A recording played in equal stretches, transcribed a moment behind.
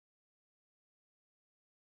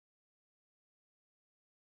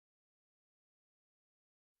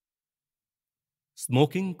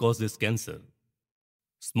Smoking causes cancer,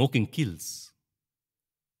 smoking kills.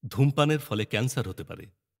 ধূমপানের ফলে cancer হতে পারে।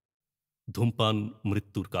 ধূমপান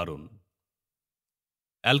মৃত্যুর কারণ।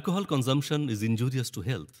 Alcohol consumption is injurious to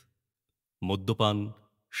health. মদ্যপান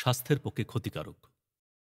স্বাস্থ্যের পক্ষে ক্ষতিকারক।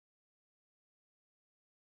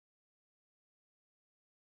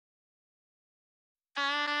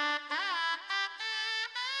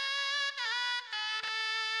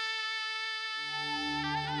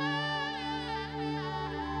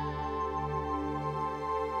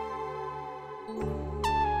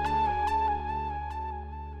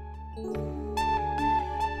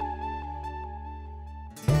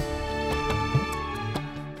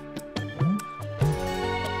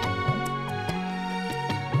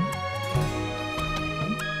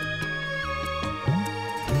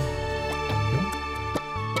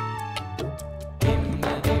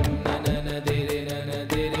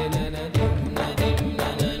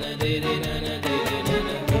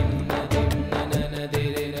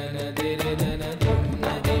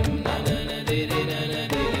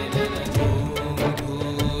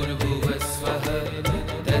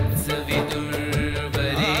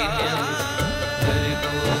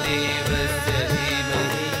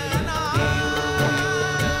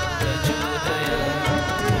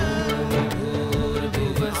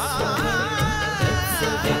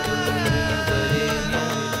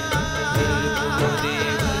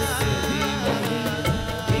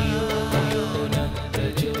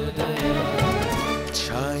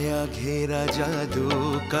 জাদু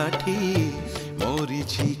কাঠি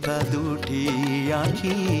মরিচিকা দুটি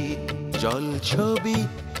আঁখি জল ছবি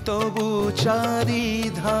তবু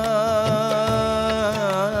চারিধার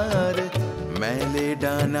মেলে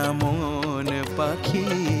ডানা মন পাখি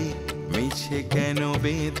মিছে কেন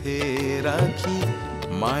বেঁধে রাখি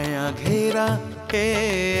মায়া ঘেরা হে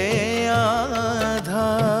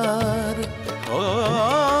আধার ও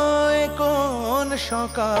কোন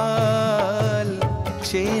সকাল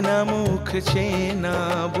চেনা মুখ চেনা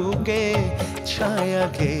বুকে ছায়া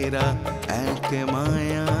ঘেরা এক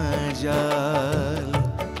মায়া জাল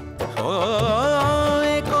ও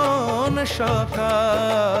কোন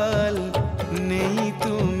সকাল নেই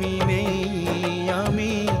তুমি নেই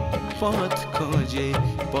আমি পথ খোঁজে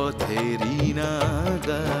পথেরই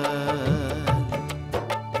নাগাল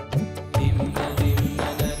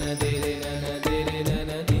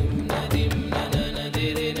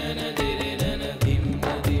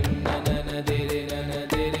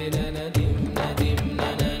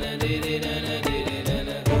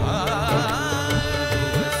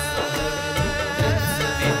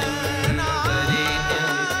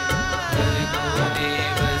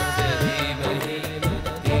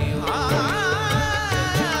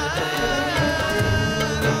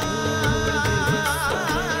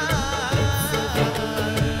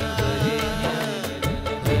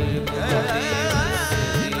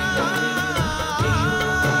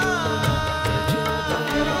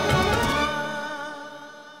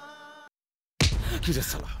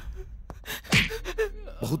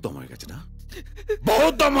বহুত দম হয়ে গেছে না,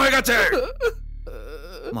 বহুত দম হয়ে গেছে।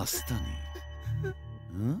 মাস্তানি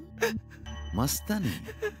মাস্তানি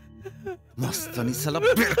মাস্তানি সালা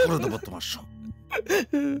বের করে দেবো তোমার সব।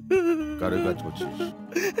 কারে কাজ করছিস?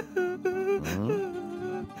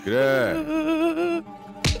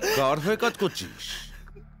 কার হয়ে কাজ করছিস?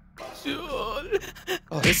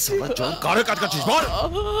 আরে সালা চল, কারে কাজ করছিস বল।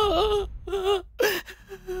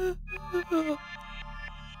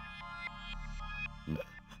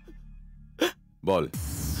 বল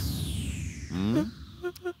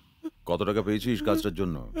কত টাকা পেয়েছিস কাজটার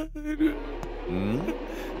জন্য?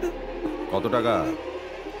 কত টাকা?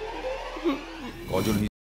 কজন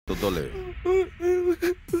তোর দলে?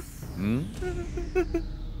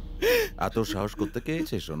 এত সাহস করতে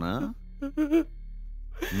কেছে সোনা?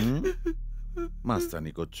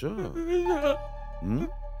 মাস্তানি করছো?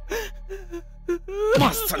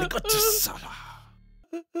 মাস্তানি করছিস সালা।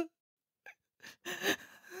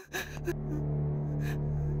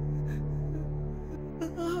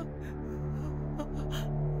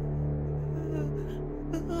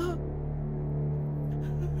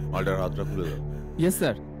 মালটার হাতটা খুলে দাও। Yes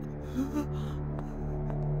sir.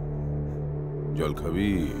 জল খাবি?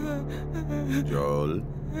 জল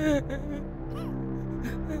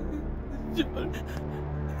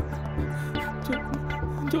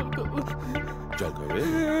জল খাবে?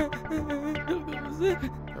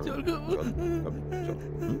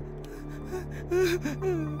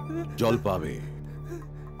 জল পাবে।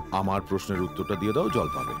 আমার প্রশ্নের উত্তরটা দিয়ে দাও, জল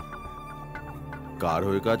পাবে। কার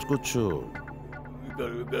হয়ে কাজ করছো?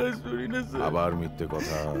 আবার মিথ্যে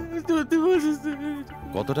কথা।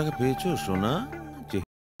 কত টাকা পেয়েছো সোনা?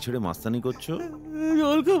 ছেড়ে মাস্তানি করছো?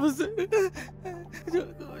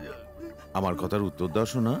 আমার কথার উত্তর দাও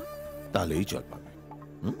শোনা, তাহলেই জল পাবে।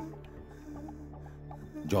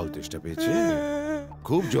 জল তেষ্টা পেয়েছে,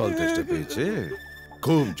 খুব জল তেষ্টা পেয়েছে,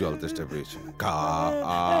 খুব জল তেষ্টা পেয়েছে। কা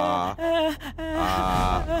আ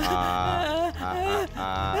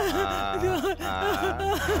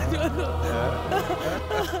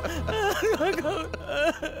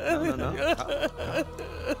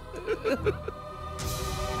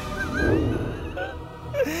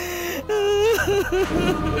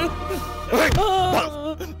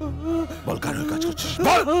বল কার হয়ে কাজ করছিস,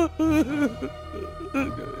 বল।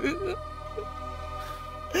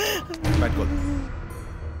 প্যান্ট খোল,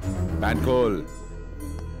 প্যান্ট খোল।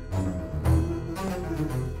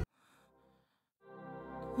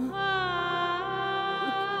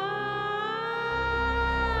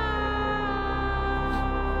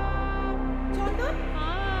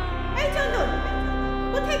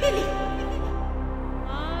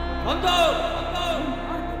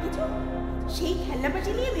 সেই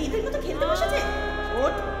খেলনাবাজি নিয়ে মেয়েদের মতো খেলতে বসেছে।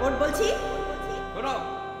 ওঠ ওঠ বলছি।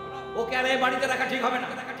 ওকে আর এই বাড়িতে রাখা ঠিক হবে না,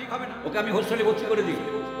 ওকে আমি হোস্টেলে ভর্তি করে দিই।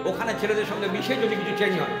 ওখানে ছেলেদের সঙ্গে মিশে যদি কিছু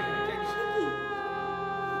চেঞ্জ হয়।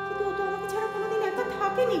 কিন্তু ও তো আমাকে ছাড়া কোনোদিন একা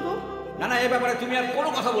থাকেনি গো। না না, এই ব্যাপারে তুমি আর কোনো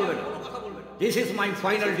কথা বলবে না। This is my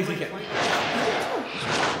final decision.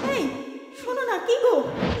 এই শোনো না, কি গো?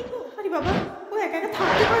 আরে বাবা, ও একা একা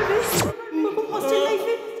থাকতে পারবে ওরকম হোস্টেল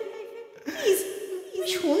লাইফে? প্লিজ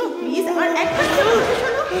শোনো, প্লিজ আর একটা শোনো।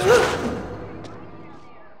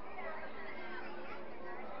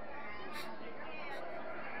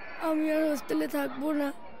 আমি আর হোস্টেলে থাকবো না,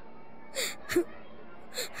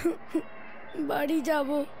 বাড়ি যাব।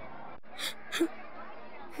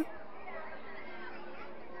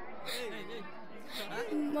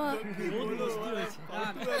 মা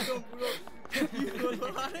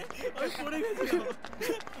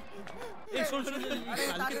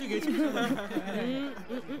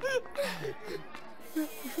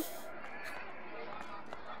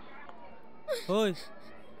ওই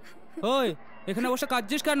ওই এখানে বসে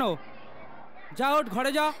কাঁদছিস কেন? যা ওঠ,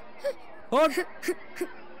 ঘরে যা, ওঠ।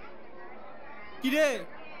 কি রে,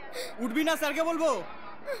 উঠবি না? স্যারকে বলবো,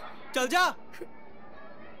 চল যা।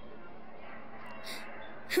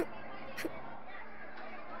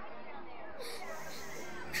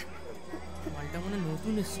 মালটা মনে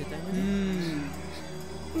নতুন এসছে, তাই না?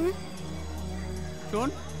 শোন,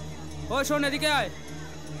 ওই শোন, এদিকে আয়,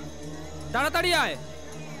 তাড়াতাড়ি আয়,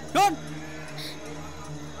 শোন।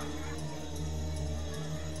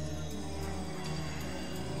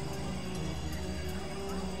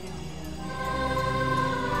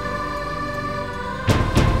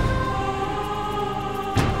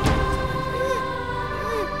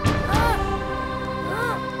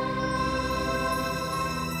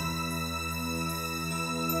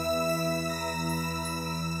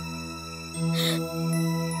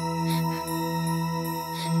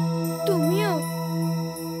 তুমিও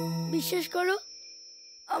বিশ্বাস করো,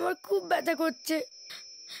 আমার খুব ব্যথা করছে।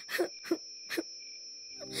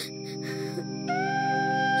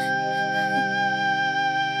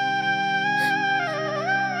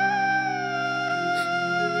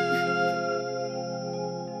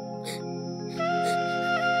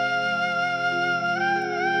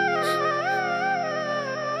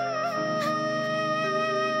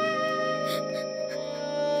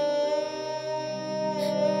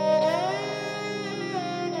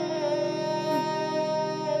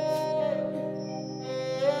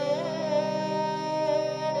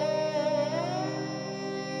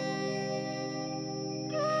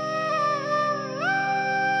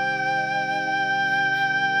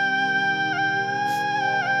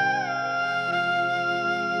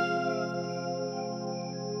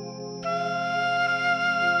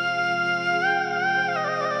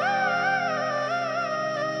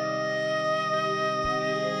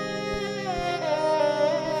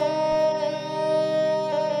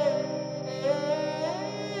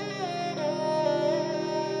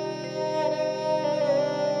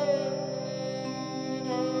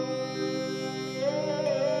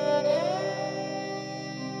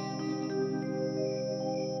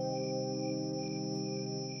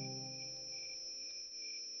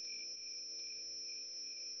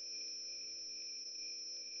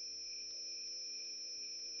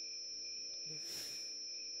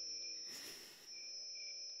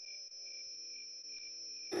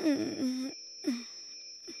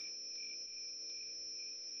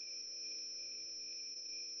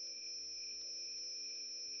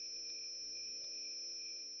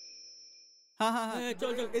 হ্যাঁ হ্যাঁ হ্যাঁ,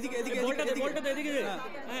 চল চল, এদিকে এদিকে, বলটা দে, এদিকে দে।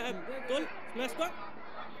 হ্যাঁ তোল, স্ম্যাশ কর।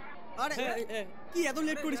 আরে কি এত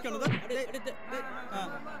লেট করিস কেন?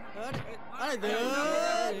 আরে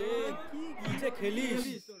কি যে খেলিস?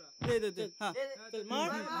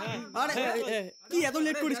 আরে কি এত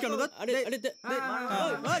লেট করিস কেন?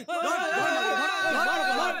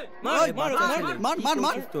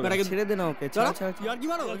 ছেড়ে দে না ওকে। আর কি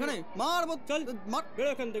মারো এখানে? মার চল, মার, বেরো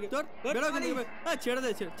এখান থেকে, বেরো এখান থেকে। ছেড়ে দে,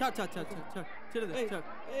 ছাড় ছেড়ে দে, ছাড়।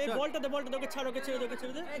 এই বলটা দে, ওকে ছাড়, ওকে ছেড়ে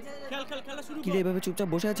দে। খেলা শুরু কর। কি রে এভাবে চুপচাপ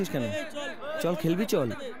বসে আছিস কেন? চল খেলবি, চল।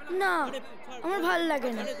 না, আমার ভালো লাগে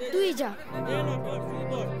না, তুই যা।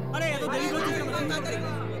 আরে এত দেরি করছিস কেন?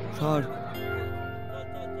 সর।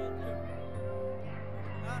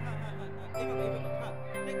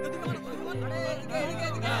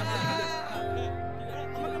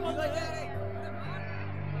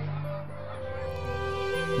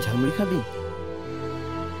 ঝালমুড়ি খাবি?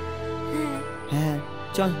 হ্যাঁ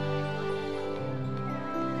চল।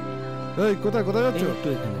 এই কোথায় যাচ্ছ? একটু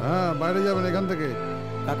এখানে। হ্যাঁ বাইরে যাবেন এখান থেকে।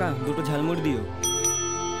 কাকা দুটো ঝালমুড়ি দিও।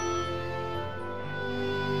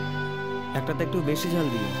 একটাতে একটু বেশি ঝাল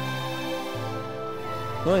দিও।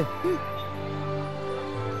 ওই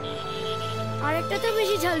আরেকটাতে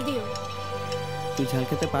বেশি ঝাল দিও। তুই ঝাল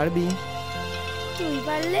খেতে পারবি? তুই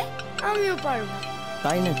পারলে আমিও পারবো।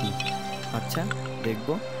 তাই নাকি? আচ্ছা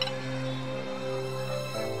দেখবো।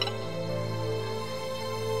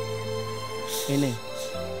 এনে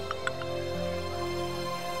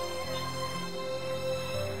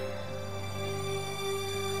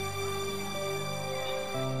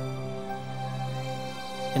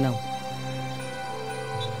নাও,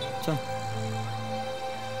 চল।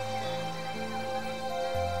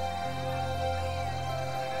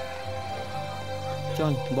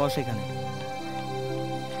 চল বস এখানে।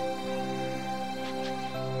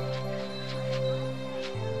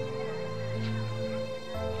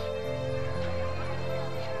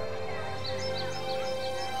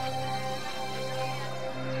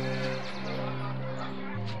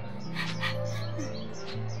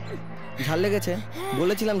 ঝাল লেগেছে?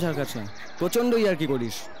 বলেছিলাম ঝাল খাস না। প্রচন্ড ইয়ার্কি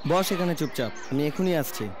করিস। বস এখানে চুপচাপ, আমি এখনই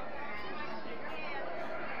আসছি।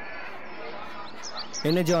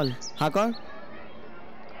 এনে জল, হা কর।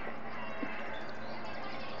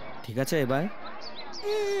 ঠিক আছে এবার?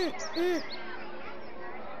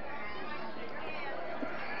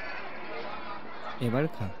 এবার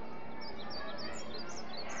খা।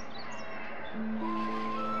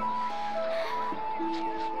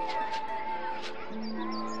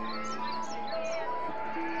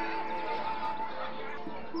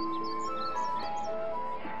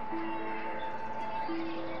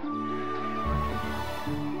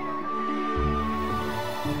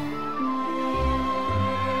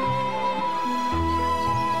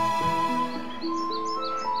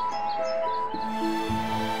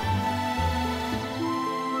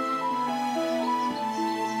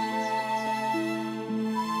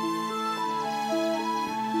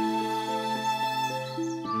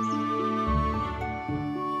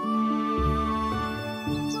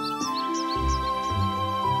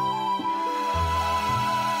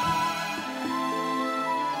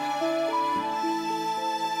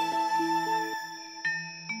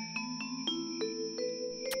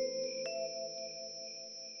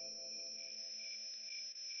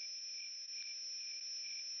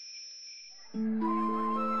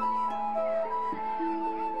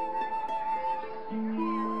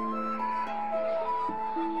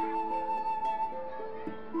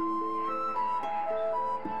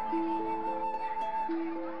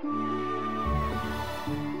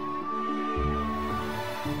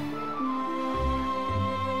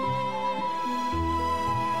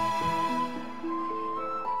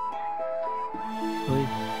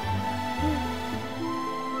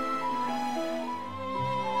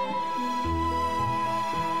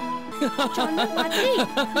 চন্দন পাত্রী,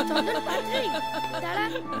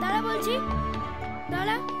 দাঁড়া বলছি,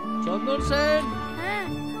 দাঁড়া। চন্দন সেন, হ্যাঁ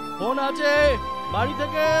ফোন আছে বাড়ি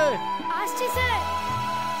থেকে। আসছি স্যার।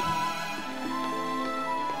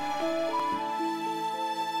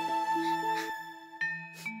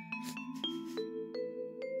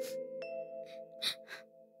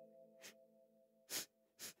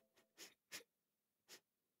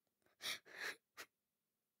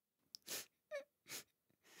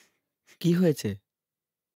 কি হয়েছে?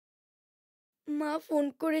 মা ফোন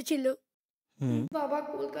করেছিল, বাবা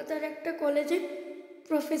কলকাতার একটা কলেজে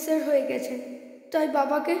প্রফেসর হয়ে গেছে, তাই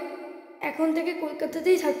বাবাকে এখন থেকে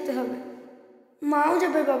কলকাতাতেই থাকতে হবে। মাও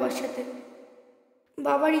যাবে বাবার সাথে।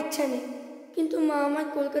 বাবার ইচ্ছা নেই, কিন্তু মা আমায়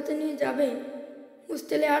কলকাতা নিয়ে যাবে,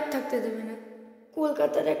 হোস্টেলে আর থাকতে দেবে না।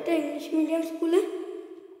 কলকাতার একটা ইংলিশ মিডিয়াম স্কুলে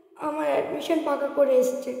আমার অ্যাডমিশন পাকা করে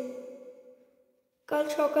এসছে। কাল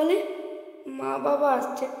সকালে মা বাবা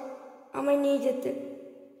আসছে, আমায় নিয়ে যেতে।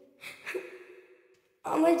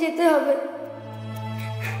 আমায় যেতে হবে।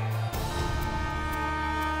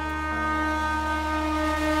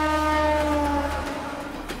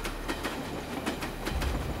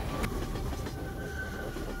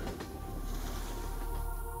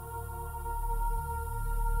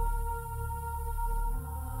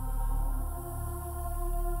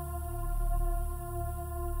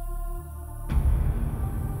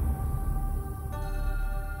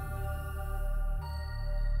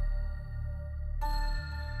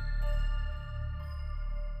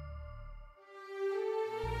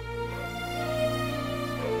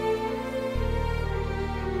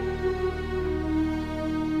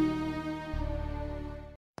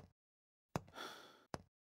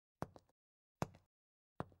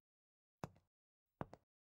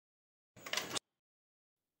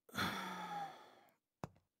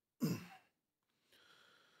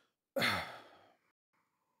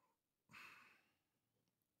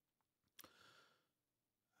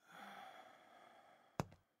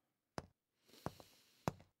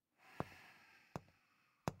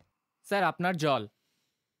 স্যার আপনার জল।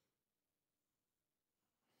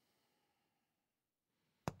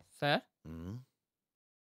 স্যার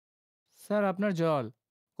স্যার আপনার জল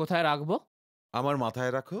কোথায় রাখবো? আমার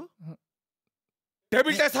মাথায় রাখো।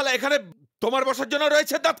 টেবিলটা শালা এখানে তোমার বসার জন্য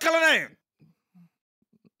রয়েছে, দাঁত খালা নেই।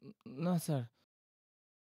 না স্যার।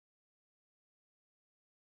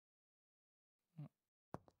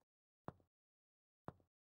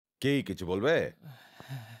 কে কিছু বলবে?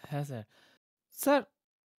 হ্যাঁ স্যার। স্যার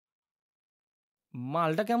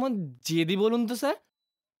মালটা কেমন জেদি বলুন তো স্যার,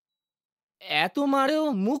 এত মারেও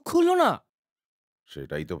মুখ খুললো না।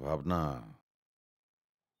 সেটাই তো ভাবনা।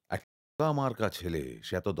 একটা মার্কা ছেলে,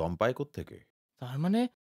 সে এত দম পায় কোত্থেকে?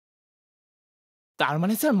 তার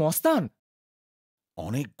মানে স্যার মস্তান।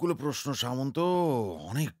 অনেকগুলো প্রশ্ন সামন্ত,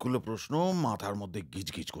 অনেকগুলো প্রশ্ন মাথার মধ্যে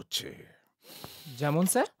গিজগিজ করছে। যেমন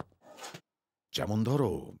স্যার? যেমন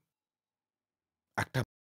ধরো, একটা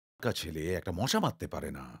ছেলে একটা মশা মারতে পারে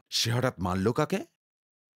না, সে হঠাৎ মারল কাকে?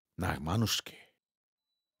 না মানুষকে।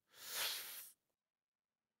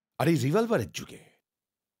 আর এই রিভলভারের যুগে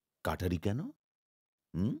কাটারি কেন?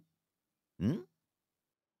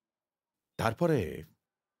 তারপরে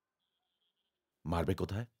মারবে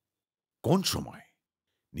কোথায়, কোন সময়?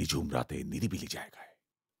 নিঝুম রাতে, নিরিবিলি জায়গায়।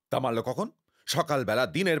 তা মারল কখন? সকালবেলা,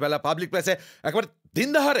 দিনের বেলা, পাবলিক প্লেসে, একবার দিন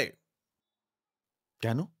দাহারে।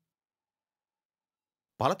 কেন?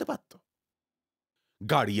 পালাতে পারত।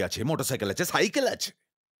 গাড়ি আছে, মোটরসাইকেল আছে, সাইকেল আছে।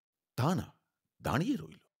 তা না, দাঁড়িয়ে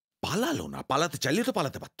রইল, পালালো না। পালাতে চাইলে তো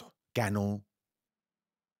পালাতে পারত। কেন?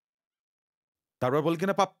 তারপর বল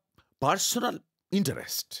কিনা পার্সোনাল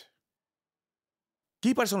ইন্টারেস্ট। কি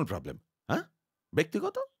পার্সোনাল প্রবলেম? হ্যাঁ,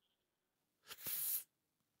 ব্যক্তিগত।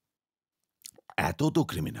 এত তো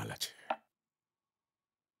ক্রিমিনাল আছে,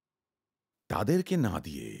 তাদেরকে না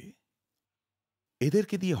দিয়ে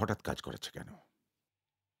এদেরকে দিয়ে হঠাৎ কাজ করেছে কেন?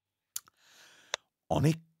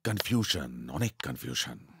 অনেক কনফিউশন, অনেক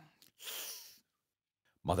কনফিউশন।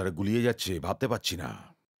 মাথাটা গুলিয়ে যাচ্ছে, ভাবতে পারছি না।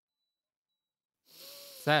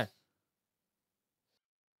 স্যার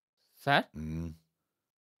স্যার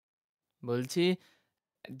বলছি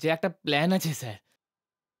যে একটা প্ল্যান আছে স্যার।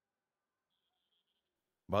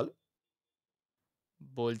 বল।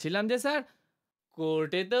 বলছিলাম যে স্যার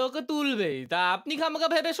কোর্টে তো ওকে তুলবেই, তা আপনি খামাখা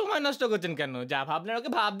ভেবে সময় নষ্ট করছেন কেন? যা ভাবনার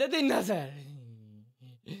ওকে ভাবতে দিন না স্যার।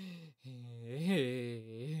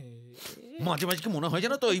 মাঝে মাঝে কি মনে হয়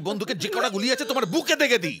জানো তো, এই বন্ধুকে যে কটা গুলি আছে তোমার বুকে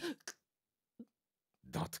দেখে দিই।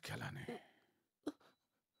 দাঁত খেলা নেই।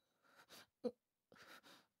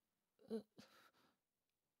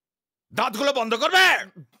 দাঁতগুলো বন্ধ করবে,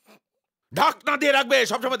 ঢাকনা দিয়ে রাখবে,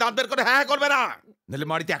 সবসময় দাঁত বের করে হ্যাঁ করবে না, নাহলে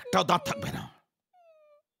মাড়িতে একটাও দাঁত থাকবে না।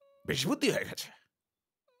 বেশি বুদ্ধি হয়ে গেছে।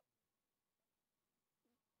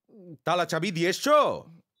 তালা চাবি দিয়ে এসছো?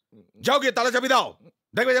 যাও গিয়ে তালা চাবি দাও,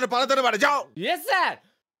 দেখবে যেন পালাতে না পারে। যাও। Yes sir.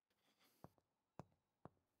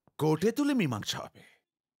 কোর্টে তুলে মীমাংসা হবে।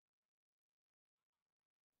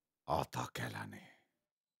 অত খেলা নেই।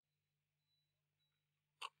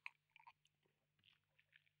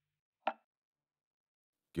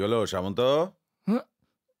 কি হলো সামন্ত?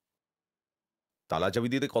 তালা চাবি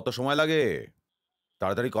দিতে কত সময় লাগে?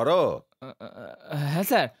 তাড়াতাড়ি করো। হ্যাঁ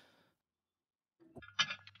স্যার।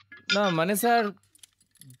 না মানে স্যার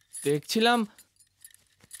দেখছিলাম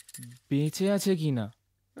বেঁচে আছে কিনা।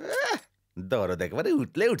 দরদ একবারে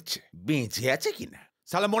উঠলে উঠছে, বেঁচে আছে কিনা।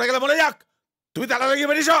 শালা মরে গেলে মরে যাক, তুমি তালা লাগিয়ে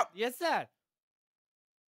বেরিয়েছো। Yes sir.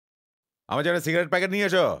 আমার জন্য সিগারেট প্যাকেট নিয়ে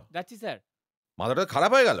এসো। যাচ্ছি স্যার। মাথাটা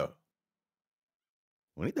খারাপ হয়ে গেল।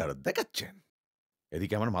 উনি দরদ দেখাচ্ছেন,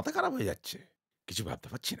 এদিকে আমার মাথা খারাপ হয়ে যাচ্ছে, কিছু ভাবতে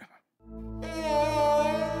পারছি না।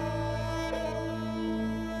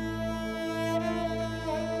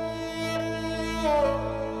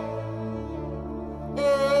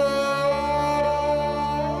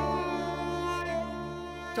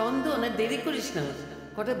 চন্দন আর দেরি করিস না,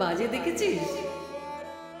 কটা বাজে দেখেছিস?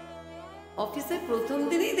 অফিসের প্রথম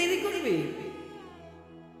দিনেই দেরি করবি?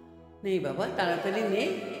 নেই বাবা, তাড়াতাড়ি নে,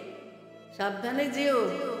 সাবধানে যেও।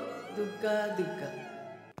 Durga Durga.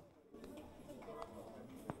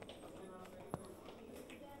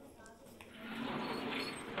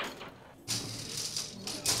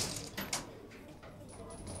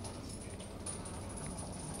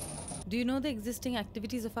 Do you know the existing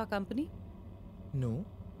activities of our company? No.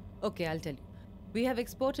 Okay, I'll tell you. We have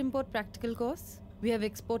export-import practical course. We have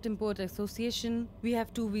export-import association. We have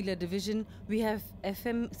two-wheeler division. We have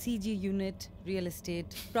FMCG unit, real estate,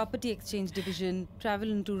 property exchange division, travel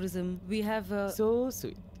and tourism. We have So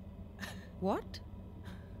sweet. What?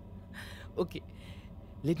 Okay,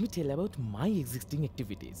 let me tell about my existing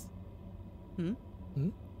activities.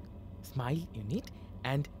 Smile unit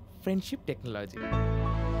and friendship technology.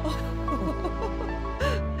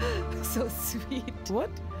 So sweet.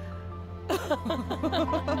 What?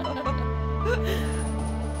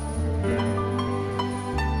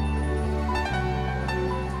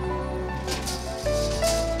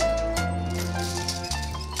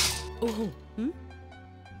 ওহো,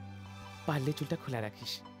 পারলে চুলটা খোলা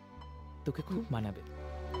রাখিস, তোকে খুব মানাবে।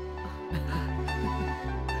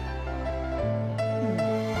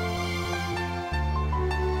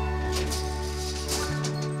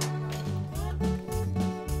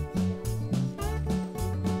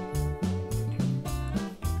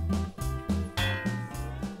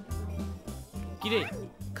 কিরে,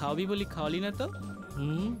 খাওয়াবি বলি খাওয়ালি না তো?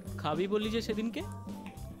 খাবি বললি যে সেদিনকে?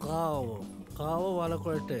 খাওয়াবো খাওয়াবো ভালো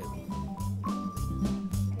করে।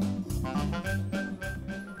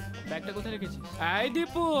 ব্যাগটা কোথায় রেখেছিস? এই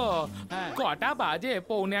দীপু, কটা বাজে?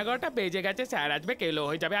 11:15 বেজে গেছে, স্যার আসবে, কেলো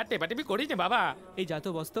হয়ে যাবে, আর টেপাটেপি করিস না বাবা। এই যা তো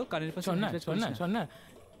বস্ত, কানের পাশে। শোন না শোন না শোন না,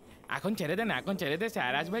 এখন ছেড়ে দে না, এখন ছেড়ে দে,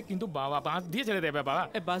 স্যার আসবে কিন্তু বাবা বাঁশ দিয়ে ছেড়ে দেবে বাবা।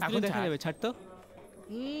 বাস দিয়ে দেখা যাবে, ছাড় তো।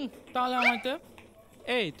 তাহলে আমাকে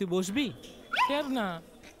এই তুই বসবি? কেন না?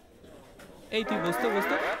 এই তুই বসতো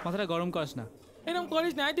বসতো, মাথাটা গরম করিস না। এরকম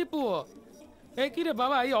করিস না দীপু। এই কি রে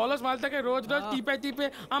বাবা, এই অলস মালটাকে রোজ রোজ টিপে টিপে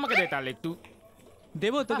আমাকে দে তাহলে একটু।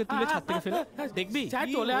 দেবো তোকে তুলে ছাদ থেকে ফেলে, দেখবি স্যার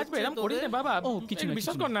চলে আসবে, এরকম করিস না বাবা। ও কিছু না,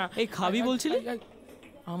 বিশ্বাস কর না। এই খাবি বলছিলি?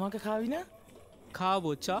 আমাকে খাওয়াবি না?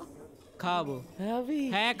 খাওয়াবো, চ খাওয়াবো।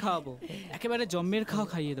 হ্যাঁ খাওয়াবো, একেবারে জম্মের খাওয়া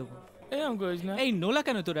খাইয়ে দেবো। এরকম করিস না। এই নোলা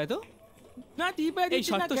কেন তোরা এত? না টিপে এই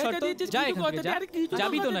শর্ত শর্ত, যা এখান থেকে যা।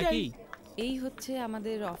 যাবি তো নাকি? এই হচ্ছে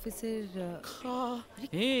আমাদের অফিসের।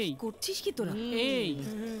 এই করছিস কি তোরা? এই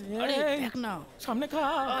আরে দেখ না, সামনে খা,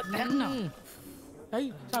 দেখ না। এই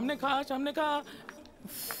সামনে খা, সামনে খা,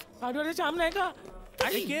 আরে সামনে খা।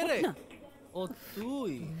 আরে কে রে? ও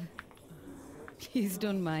তুই? Please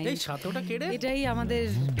don't mind. এই ছাত্রটা কে রে? এটাই আমাদের।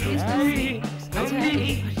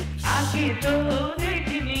 আগে তো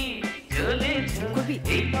দেখিনি চলে করবি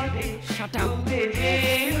এই পথে শাট আপ।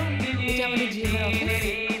 এটা আমাদের জিএমের অফিস।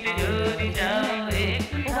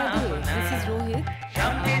 This is Rohit.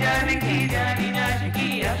 সামনে যাবে কি জানি না, কি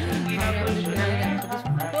আসুকি না শোনা।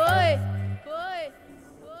 ওই ওই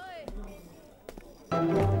ওই,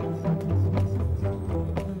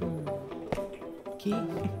 কি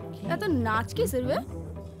এত নাচ কিসের বে?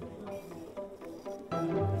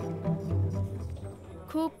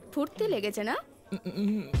 খুব ফুর্তি লেগেছে না?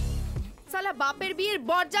 সালা বাপের বিয়ের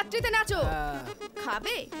বরযাত্রীতে নাচো,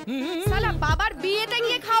 খাবে? সালা বাবার বিয়েতে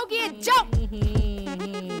গিয়ে খাও, গিয়ে যাও।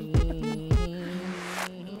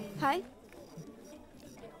 High,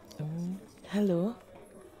 hello,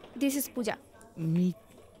 this is Puja. Me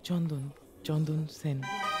চন্দন, চন্দন সেন।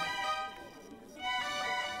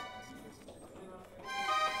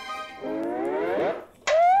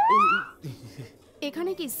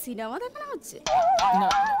 এখানে কি সিনেমা দেখানো হচ্ছে? না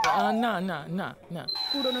না না না না,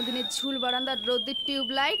 পুরোনো দিনের ঝুল বারান্দার রোদের টিউব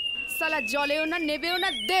লাইট, সালা জলেও না নেবেও না,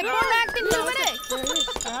 দেবো না একদিন ডুবে রে।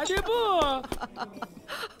 দেবো।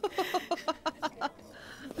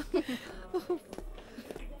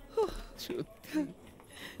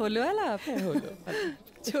 হলো আলাপ? হলো,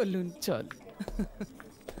 চলুন চল।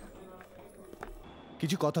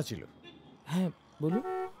 কিছু কথা ছিল। হ্যাঁ বলুন।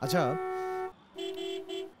 আচ্ছা,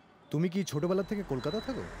 তুমি কি ছোটবেলা থেকে কলকাতা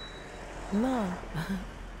থাকো? না,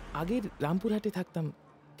 আগে রামপুরহাটে থাকতাম।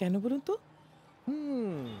 কেন বলুন তো?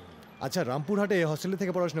 আচ্ছা, রামপুরহাটে হস্টেলে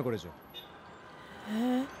থেকে পড়াশোনা করেছো?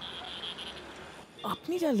 হ্যাঁ।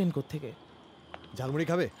 আপনি জানলেন কোত্থেকে? ঝালমুড়ি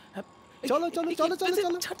খাবে? চলো চলো চলো চলো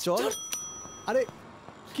চলো চল। আরে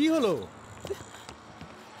কি হলো?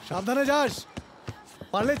 সাবধানে যাস,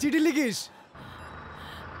 পারলে চিঠি লিখিস।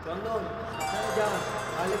 চন্দন সাবধানে যা,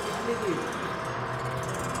 পারলে চিঠি লিখিস।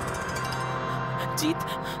 জিৎ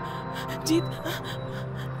জিৎ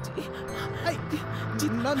এই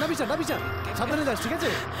না বিচার সাবধানে যাস, ঠিক আছে?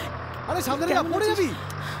 আরে সাবধানে যা, পড়ে যাবি।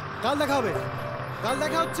 কাল দেখা হবে, কাল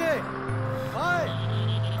দেখা হচ্ছে, বাই।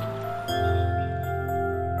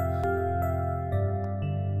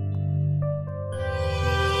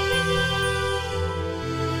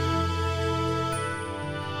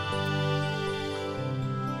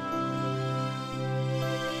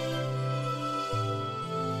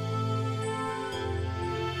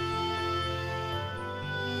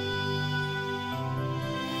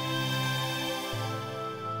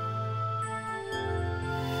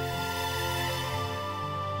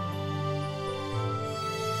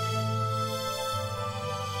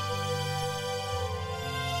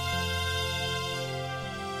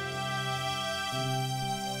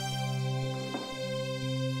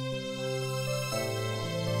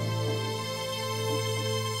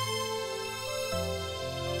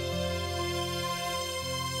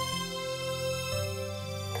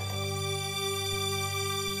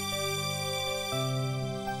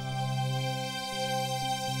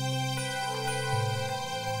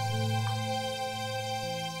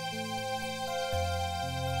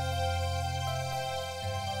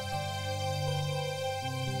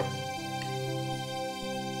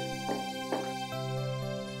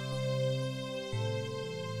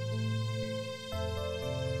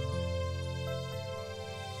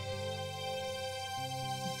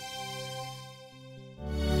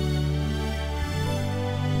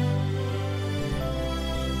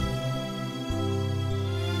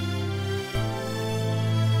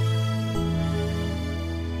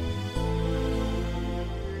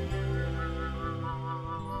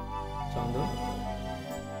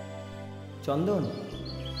 চন্দন,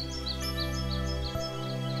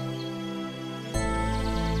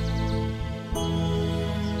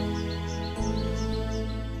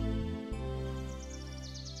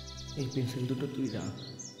 এই পেন্সিল দুটো তুই রাখ।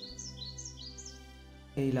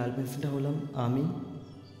 এই লাল পেন্সিলটা হলাম আমি,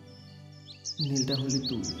 নীলটা হলি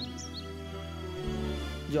তুই।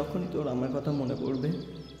 যখনই তোর আমার কথা মনে পড়বে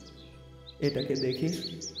এটাকে দেখিস,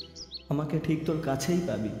 আমাকে ঠিক তোর কাছেই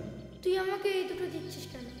পাবি। তুই আমাকে এই দুটো দিচ্ছিস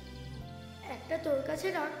কেন? একটা তোর কাছে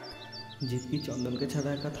রাখ। জিৎ কি চন্দনকে ছাড়া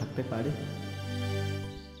একা থাকতে পারে?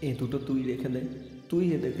 এ দুটো তুই রেখে দে, তুই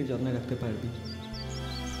এদেরকে যত্নে রাখতে পারবি।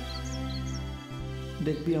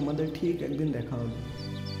 দেখবি আমাদের ঠিক একদিন দেখা হবে।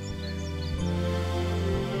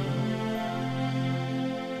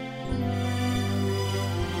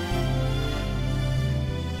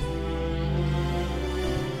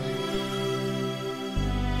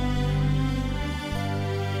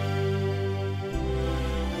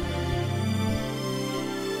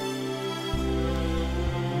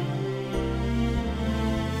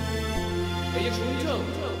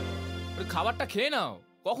 খাবারটা খেয়ে নাও,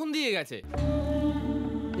 কখন দিয়ে গেছে?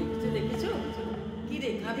 দেখেছো কি রে,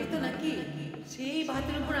 খাবি তো নাকি? সেই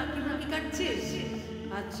ভাতের উপর আঁকি কাটছিস।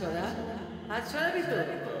 হাত সরাবি তো?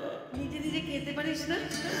 নিজে নিজে খেতে পারিস না?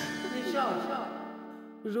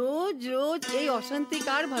 রোজ রোজ এই অশান্তি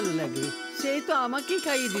কার ভালো লাগে? সেই তো আমাকেই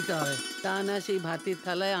খাইয়ে দিতে হয়, তা না সেই ভাতের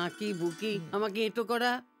থালায় আঁকি বুকি আমাকে এঁটো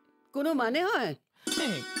করা কোনো মানে হয়?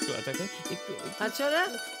 হাত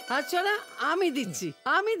ছড়া। আমি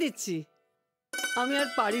দিচ্ছি। আমি আর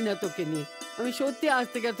পারি না তোকে নিয়ে। আমি সত্যি আজ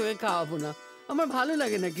থেকে তোকে খাওয়াবো না, আমার ভালো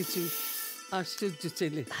লাগে না কিছু। আশ্চর্য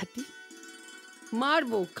ছেলে,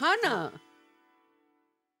 মারবো, খা না।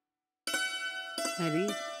 হ্যারি,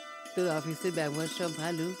 তোর অফিসের ব্যবহার সব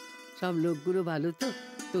ভালো? সব লোকগুলো ভালো তো?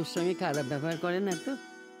 তোর সঙ্গে খারাপ ব্যবহার করে না তো?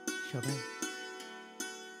 সবাই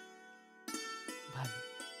ভালো,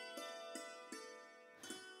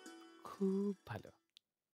 খুব ভালো।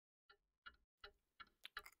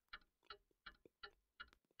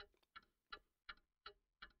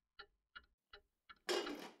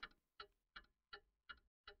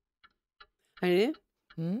 আরে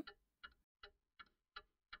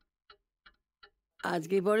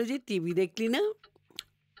আজকে বড় যে টিভি দেখলি না?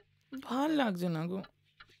 ভাল লাগছে না গো,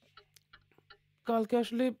 কালকে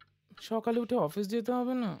আসলে সকালে উঠে অফিস যেতে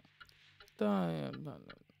হবে না, তাই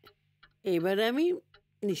ভালো। এবার আমি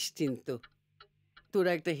নিশ্চিন্ত, তোর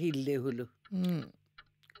একটা হিললে হলো।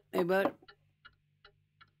 এবার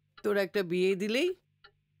তোর একটা বিয়ে দিলেই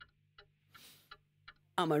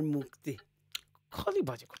আমার মুক্তি। খালি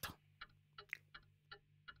বাজে কথা।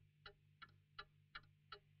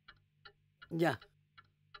 যা,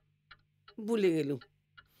 ভুলে গেলুম।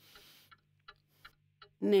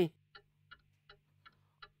 নে,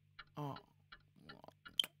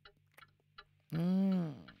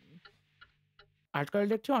 আজকাল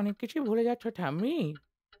দেখছি অনেক কিছুই ভুলে যাচ্ছ ঠাম্মি,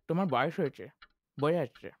 তোমার বয়স হয়েছে, বয়ে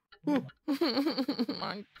যাচ্ছে।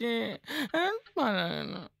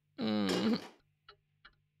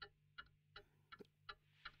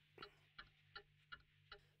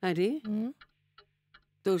 আরে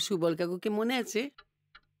তোর সুবল কাকুকে মনে আছে?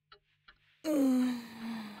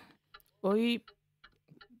 ওই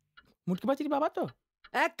মুটকিবাচির বাবা তো?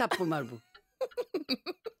 এক থাপ্পড় মারবো।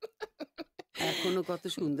 এখনো কত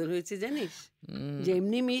সুন্দর হয়েছে জানিস,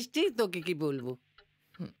 যেমনি মিষ্টি তোকে কি বলবো।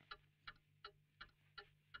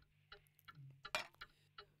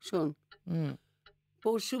 শোন,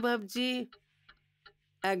 পরশু ভাবছি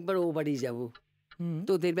একবার ও বাড়ি যাবো,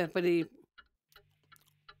 তোদের ব্যাপারে।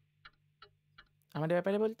 আমাদের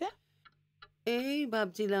ব্যাপারে বলতে? এই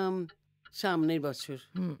ভাবছিলাম সামনের বছর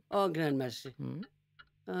অগ্রহায়ণ মাসে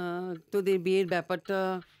তোদের বিয়ের ব্যাপারটা।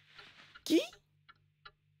 কি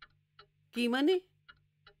কি মানে?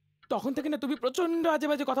 তখন থেকে না তুমি প্রচন্ড আজে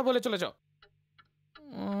বাজে কথা বলে চলেছ।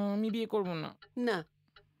 আমি বিয়ে করব না। না,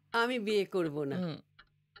 আমি বিয়ে করব না।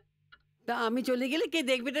 তা আমি চলে গেলে কে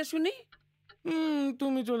দেখবে তা শুনি?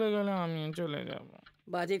 তুমি চলে গেলে আমি চলে যাব।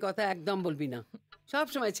 বাজে কথা একদম বলবি না, সব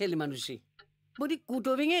সময় ছেলে মানুষই বলি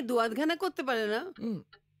কুটো ভেঙে দুয়াতখানা করতে পারে না।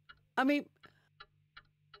 আমি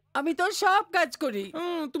আমি তোর সব কাজ করি।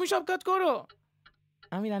 তুমি সব কাজ করো,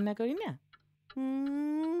 আমি রান্না করি না।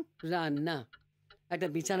 রান্না একটা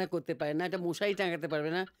বিছানা করতে পারে না, একটা মশারি টাঙাতে পারবে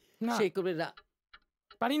না, সেই করবে।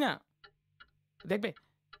 পারি না, দেখবে।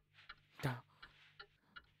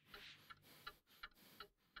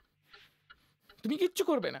 তুমি কিচ্ছু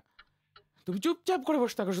করবে না, তুমি চুপচাপ করে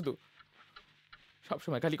বসে থাকো, শুধু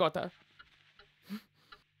সবসময় খালি কথা।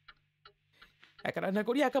 একা রান্না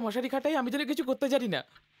করি, একা মশারি খাটাই, আমি যেন কিছু করতে জানি না।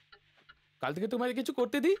 কাল থেকে তোমার কিছু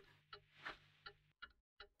করতে দিই,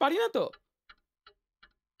 পারি না তো।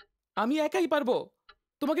 আমি একাই পারবো,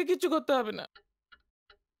 তোমাকে কিচ্ছু করতে হবে না।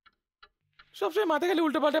 সবসময় মাথা খালি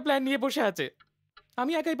উল্টো পাল্টা প্ল্যান নিয়ে বসে আছে।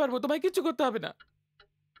 আমি একাই পারবো, তোমায় কিচ্ছু করতে হবে না।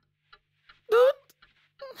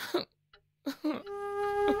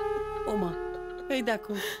 ওমা, এই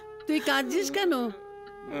দেখো, তুই কাঁদছিস কেন?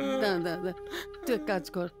 দাদা তুই কাজ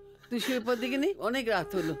কর, তুই শুয়ে পর দিকে নেই, অনেক রাত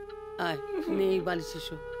হলো। আয় নেই বালিশে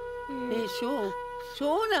শো, শো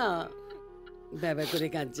শো না, ব্যবহার করে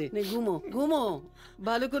কাঁদছে। নে ঘুমো, ঘুমো,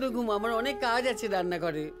 ভালো করে ঘুমো, আমার অনেক কাজ আছে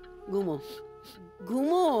রান্নাঘরে। ঘুমো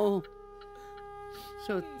ঘুমো।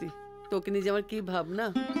 সত্যি তোকে নিয়ে আমার কি ভাবনা,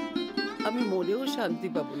 আমি মরেও শান্তি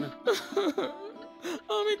পাবো না।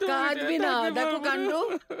 কাঁদবি না, দেখো কাণ্ড।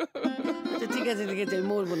 ঠিক আছে ঠিক আছে,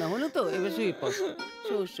 মরবো না, হলো তো। এবার শুয়ে পড়,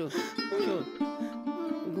 শো শো শো,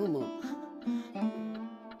 ঘুমো।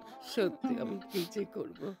 সত্যি আমি কি যে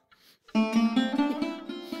করবো।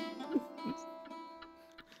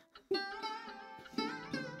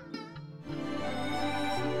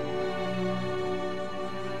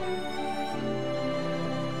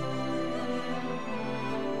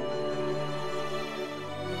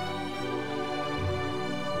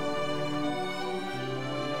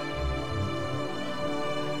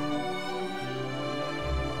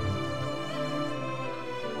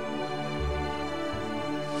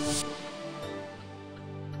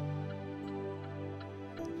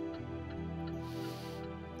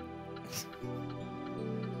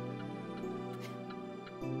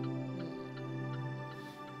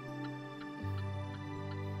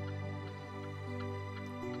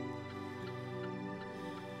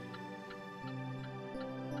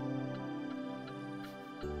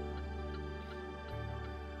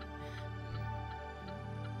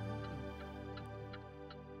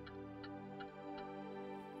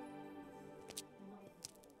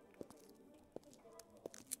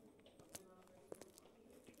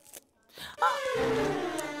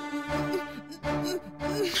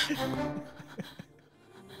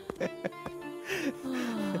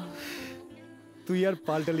 তুই আর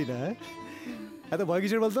পাল্টালি না, এত ভয়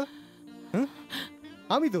কিসের বলতো?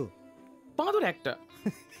 আমি তো পাঁদর একটা।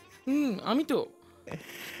 আমি তো,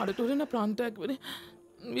 আরে তোরে না প্রাণটা একবারে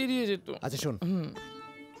বেরিয়ে যেত। আচ্ছা শোন,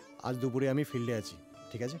 আজ দুপুরে আমি ফিল্ডে আছি,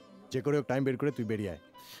 ঠিক আছে? যে করে টাইম বের করে তুই বেরিয়ে আয়।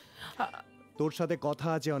 তোর সাথে কথা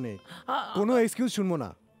আছে অনেক, কোনো এক্সকিউজ শুনবো না,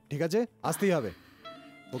 ঠিক আছে? আসতেই হবে,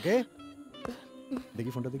 ওকে?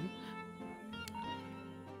 দেখি ফোনটা দেখি।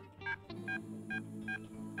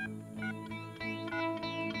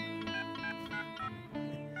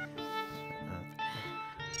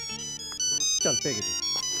 চল, পেয়ে গেছি।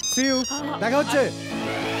 সি ইউ, দেখা হচ্ছে।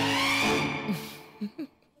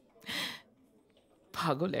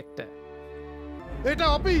 পাগল একটা। এটা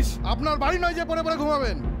অফিস, আপনার বাড়ি নয় যে পরে পরে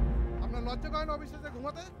ঘুমাবেন। আপনার লজ্জা করে না অফিসে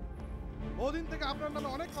ঘুমাতে? বহুদিন থেকে আপনার নামে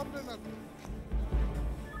অনেক কমপ্লেন আছে।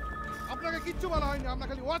 আপনাকে কিচ্ছু বলা হয়নি, আমরা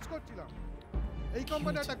খালি ওয়াচ করছিলাম। এই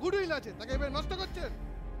কোম্পানি একটা গুডউইল আছে, তাকে এভাবে নষ্ট করছেন।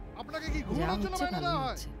 আপনাকে কি ঘুমানোর জন্য মাইনে দেওয়া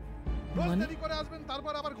হয়? রোজ দেরি করে আসবেন,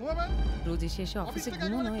 তারপর আবার ঘুমাবেন। রোজ এসে অফিসে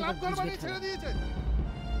ঘুমানো ক্লাব ঘর বানিয়ে ছেড়ে দিয়েছেন।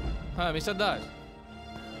 হ্যাঁ মিস্টার দাস,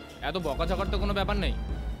 এত বকাঝকার তো কোনো ব্যাপার নেই।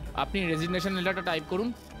 আপনি রেজিগনেশন লেটারটা টাইপ করুন,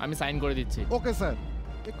 আমি সাইন করে দিচ্ছি। ওকে স্যার,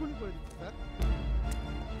 এক্ষুনি করে দিচ্ছি sir.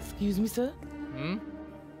 Excuse me sir.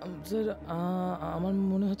 Sir আমার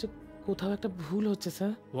মনে হচ্ছে কোথাও একটা ভুল হচ্ছে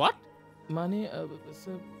স্যার। হোয়াট? মানে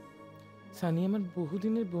স্যার, সানি আমার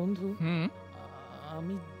বহুদিনের বন্ধু।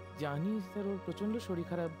 আমি জানি স্যার ওর প্রচণ্ড শরীর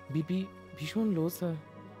খারাপ, বিপি ভীষণ লো স্যার,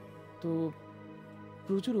 তো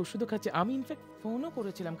প্রচুর ওষুধও খাচ্ছে। আমি ইনফ্যাক্ট ফোনও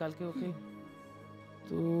করেছিলাম কালকে ওকে,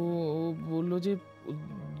 তো ও বললো যে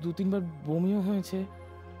 2-3 বার বমিও হয়েছে।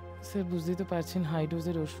 স্যার বুঝতেই তো পারছেন, হাই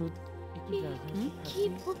ডোজের ওষুধ,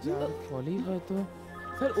 যার ফলেই হয়তো।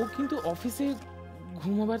 স্যার ও কিন্তু অফিসে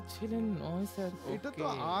ঘুমাবার ছেলে নয় স্যার। এটা তো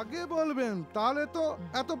আগে বলবেন, তাহলে তো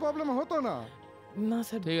এত প্রবলেম হতো না। না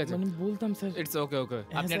স্যার, ঠিক আছে, আমি বলতাম স্যার। ইটস ওকে ওকে।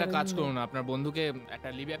 আপনি একটা কাজ করুন, আপনার বন্ধুকে একটা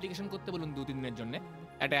লিভ অ্যাপ্লিকেশন করতে বলুন 2-3 দিনের জন্য।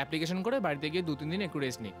 একটা অ্যাপ্লিকেশন করে বাড়িতে গিয়ে 2-3 দিন একটু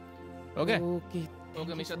রেস্ট নিই। ওকে ওকে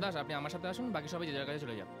ওকে মিস্টার দাস, আপনি আমার সাথে আসুন, বাকি সবাই যে যার কাছে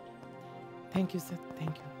চলে যান। Thank you sir,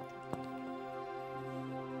 thank you.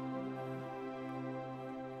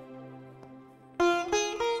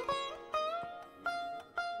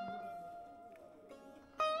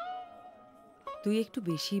 তুই একটু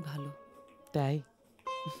বেশি ভালো। তাই?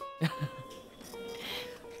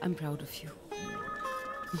 I am proud of you.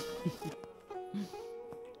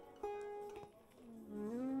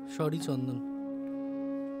 Sorry চন্দন,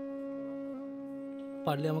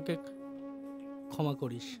 পারলে আমাকে ক্ষমা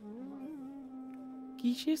করিস।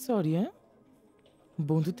 কিসের সরি? হ্যাঁ,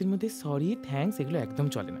 বন্ধুত্বের মধ্যে সরি থ্যাঙ্কস এগুলো একদম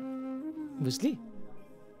চলে না, বুঝলি?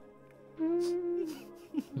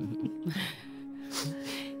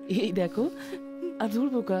 এই দেখো, আধুর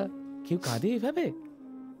বোকা, কেউ কাঁদে এভাবে?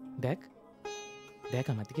 দেখ দেখ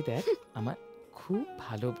আমার দিকে দেখ, আমার খুব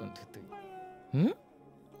ভালো বন্ধু তুই।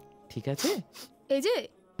 ঠিক আছে? এই যে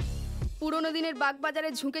পুরোনো দিনের বাগবাজারে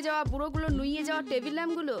ঝুঁকে যাওয়া বুড়োগুলো নুইয়ে যাওয়া টেবিল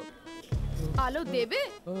ল্যাম্পগুলো আলো দেবে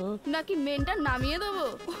নাকি মেনটা নামিয়ে দেবো?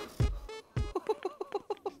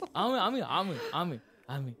 আমি আমি আমি আমি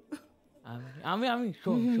আমি আমি আমি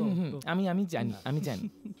আমি আমি জানি, আমি জানি।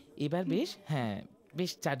 এবার বেশ, হ্যাঁ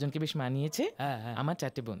বেশ, 4 জনকে বেশ মানিয়েছে। আমার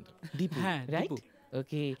 4টে বন্ধু, দীপু, রাইট?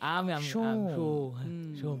 ওকে, আমি আমি সোম,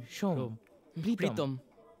 প্রীতম,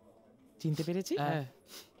 চিনতে পেরেছি?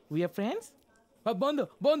 We are friends. বন্ধু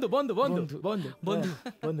বন্ধু বন্ধু বন্ধু বন্ধু বন্ধু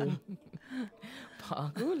বন্ধু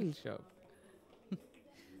পাগল সব।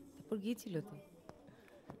 তারপর গিয়েছিল তো।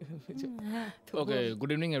 ওকে,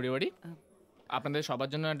 গুড ইভিনিং এভরিবডি। আপনাদের সবার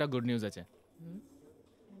জন্য একটা গুড নিউজ আছে।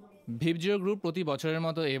 ভিভজিও গ্রুপ প্রতি বছরের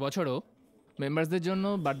মতো এবছরও মেম্বারসদের জন্য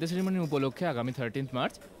বার্থডে সেরিমনি উপলক্ষে আগামী 13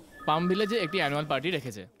 মার্চ পাম ভিলেজে একটি অ্যানুয়াল পার্টি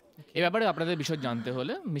রেখেছে। এ ব্যাপারে আপনাদের বিশদ জানতে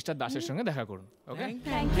হলে মিস্টার দাসের সঙ্গে দেখা করুন। ওকে,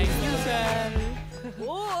 থ্যাংক ইউ স্যার।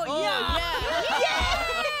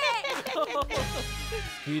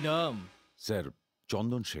 কি নাম? স্যার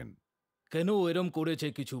চন্দন সেন। কেন এরম করেছে,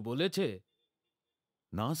 কিছু বলেছে?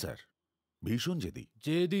 না স্যার, ভীষণ জেদি।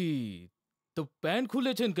 জেদি? তো প্যান্ট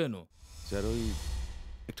খুলেছেন কেন? স্যার ওই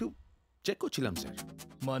একটু চেক করছিলাম স্যার।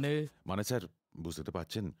 মানে? মানে স্যার বুঝতে তো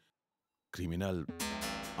পারছেন, ক্রিমিনাল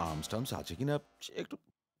আর্মস টার্মস আছে কিনা একটু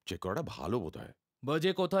চেক করাটা ভালো বোধ হয়।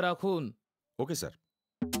 বাজে কথা রাখুন। ওকে স্যার,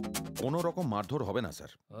 কোনো রকম মারধর হবে না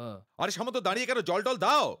স্যার। আরে সামন্ত দাঁড়িয়ে কেন, জল টল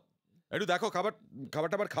দাও একটু, দেখো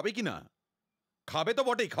খাবারটা আবার খাবে কিনা। খাবে তো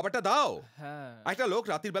বটেই, খাবারটা দাও। একটা লোক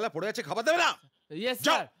রাতের বেলা পড়ে আছে, খাবার দেবে না? Yes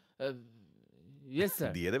sir, yes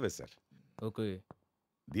sir. দিয়ে দেবে স্যার? ওকে,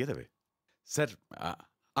 দিয়ে দেবে স্যার।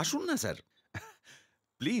 আসুন না স্যার,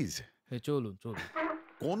 প্লিজ। চলুন চলুন,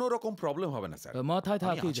 কোনো রকম প্রবলেম হবে না স্যার, মাথায়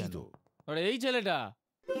থাকি যেন। আরে এই ছেলেটা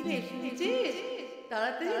কিরে শুনেছিস?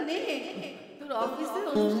 তাড়াতাড়ি নে, তোর অফিসের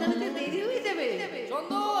অনুষ্ঠানেতে দেরি হয়ে যাবে।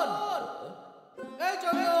 চন্দন, এই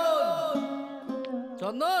চন্দন,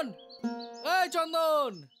 চন্দন, এই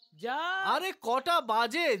চন্দন, যা। আরে কটা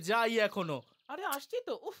বাজে, যাই এখনো। আরে আসছি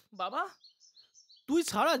তো। উফ বাবা, তুই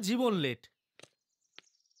সারা জীবন লেট।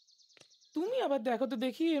 তুমি আবার দেখো তো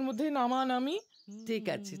দেখি, এর মধ্যে নামানামি। ঠিক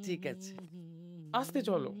আছে ঠিক আছে, আসতে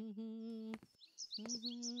চলো,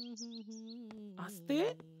 আসতে।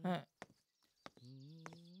 হ্যাঁ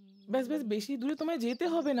ব্যাস ব্যাস, বেশি দূরে তোমায় যেতে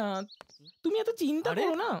হবে না, তুমি এত চিন্তা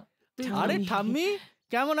করো না। আরে ঠাম্মি,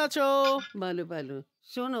 কেমন আছো? ভালো ভালো।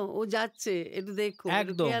 শোনো, ও যাচ্ছে, একটু দেখো,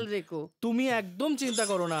 একদম খেয়াল রেখো। তুমি একদম চিন্তা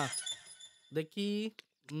করো না। দেখি,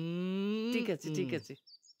 ঠিক আছে ঠিক আছে।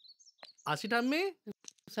 আসি ঠাম্মি।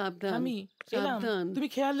 সাবধান, আমি সাবধান। তুমি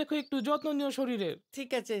খেয়াল রেখো, একটু যত্ন নিও শরীরের। ঠিক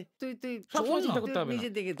আছে, তুই তুই সব সময় চিন্তা করতে হবে না।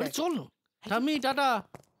 নিজের দিকে দেখ। চল ঠাম্মি, টাটা।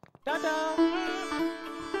 টাটা।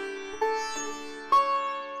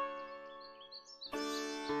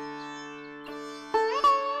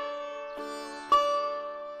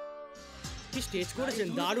 কি কি স্টেজ করেছেন,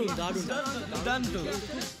 দারুণ দারুণ দুর্দান্ত।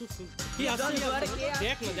 কি আসছে,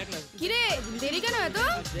 দেখ না দেখ না। কি রে দেরি কেন এত?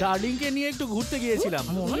 ডার্লিং কে নিয়ে একটু ঘুরতে গিয়েছিলাম।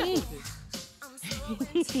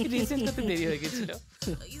 রিসেন্ট করতে দেরি হয়ে গেছিল।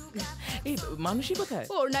 এই মানুষই কোথায়?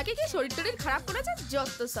 ওর নাকি কি শরীর টরীর খারাপ করেছে,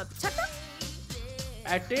 যত সব ছাতা।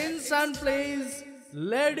 Attention please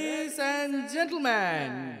ladies and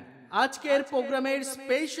gentleman, আজকের প্রোগ্রামের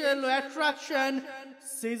স্পেশাল অ্যাট্রাকশন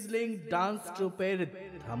সিজলিং ডান্স ট্রুপের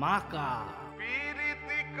ধামাকা।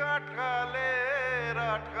 পিরিতি কাটকালে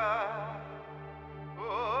রাটকা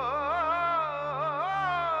ও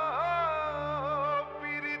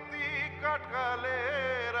পিরিতি কাটকালে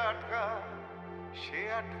রাটকা সে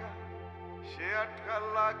আটকা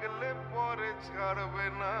লাগলে পরে ছাড়বে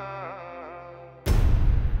না।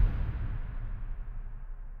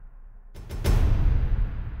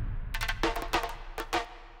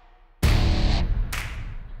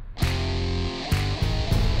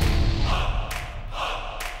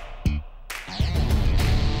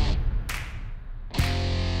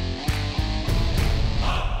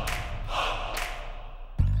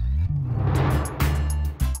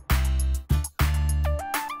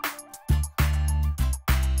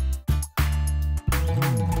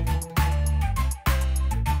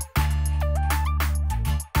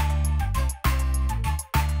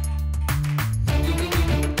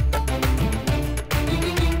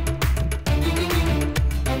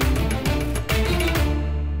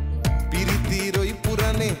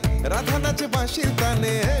 রাধা নাচে বাঁশির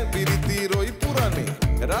তানে, বিরতির ওই পুরানে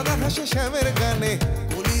রাধা হাসে শ্যামের গানে,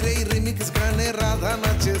 কলির এই রিমিক্স গানে রাধা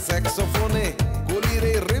নাচে স্যাক্সোফোনে, কলির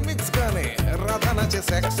এই রিমিক্স গানে রাধা নাচে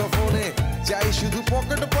স্যাক্সোফোনে। চাই শুধু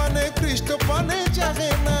পকেট পানে কৃষ্ণ পানে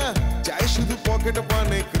চাহে না, চাই শুধু পকেট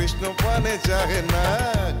পানে কৃষ্ণ পানে চাহে না।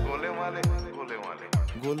 গোলে মালে গোলে মালে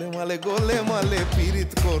গোলে মালে গোলে মালে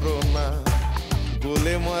পীড়িত করো না,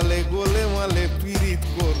 গোলে মালে পীড়িত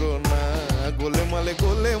করো না, গোলে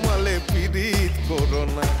মালে পীড়িত করো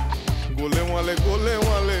না, গোলে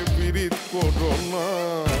মালে পীড়িত করো না।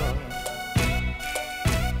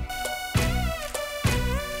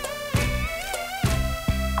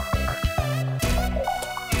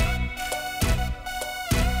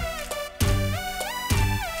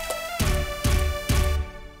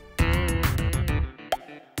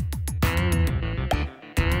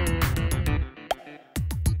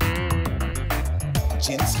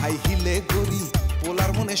 জিন্স হাই হিলে গড়ি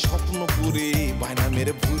পোলার মনে স্বপ্ন পুরি, বায়না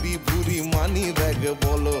মেরে ভুরি ভুরি মানি ব্যাগ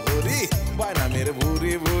বলো হরি, বায়না মেরে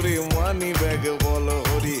ভুরি ভুরি মানি ব্যাগ বলো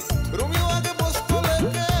হরি। রোমিও আগে বসতো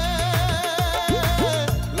লেগে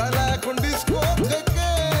লালা এখন ডিস্কো থেকে,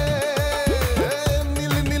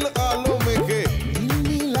 নীল নীল আলো মেঘে নীল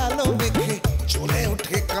নীল আলো মেঘে চলে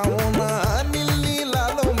ওঠে কামনা, নীল নীল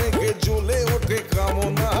আলো মেঘে জ্বলে ওঠে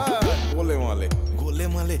কামনা। গোলে মালে গোলে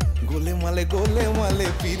মালে গোলে মালে গোলে মালে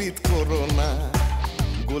পীড়িত করো না,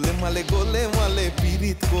 গোলে মালে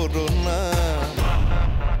পীড়িত করো না।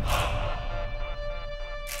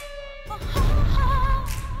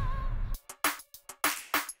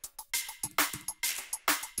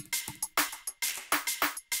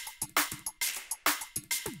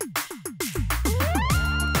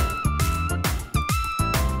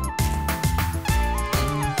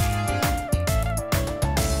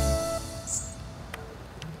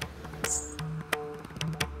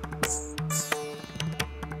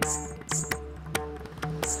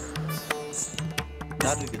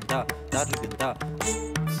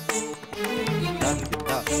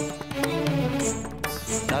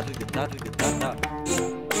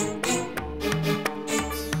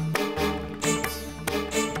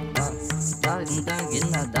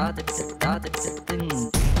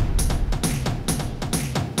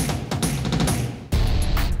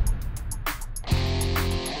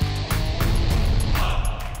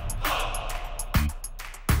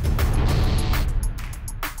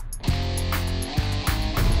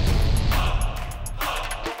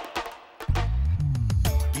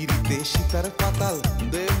 সীতার পাতাল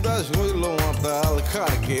দেবদাস হইল মাতাল,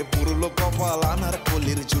 খারকে পুরলো কপাল আনার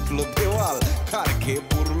কলির জুটলো দেওয়াল, খারকে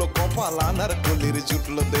পুরলো কপাল আনার কলির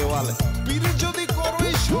জুটলো দেওয়াল। পিরি যদি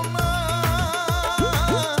করোই শোনা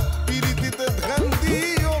পিরিতিতে ধ্যান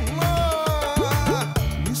দিও না,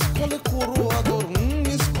 মিস কলে করো আদর,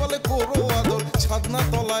 মিস কলে করো আদর, ছাদনা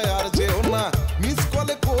তলায় আর যেও না, মিস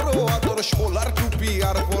কলে করো আদর, সোলার টুপি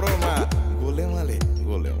আর পরো না। গোলে মালে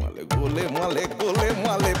গোলে মালে গোলে মালে গোলে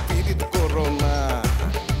মালে পীড়িত করো না,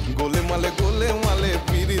 গোলে মালে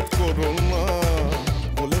পীড়িত করো না,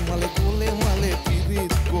 গোলে মালে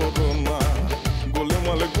পীড়িত করো না, গোলে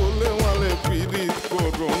মালে পীড়িত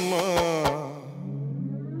করো না।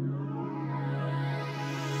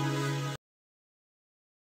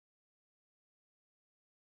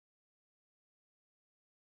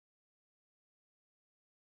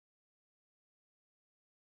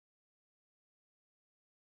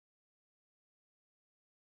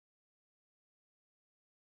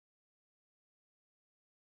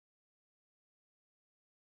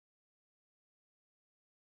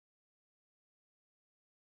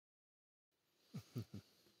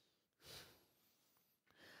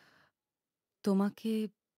 তোমাকে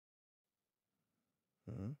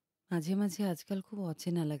মাঝে মাঝে আজকাল খুব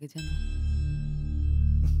অচেনা লাগে জানো।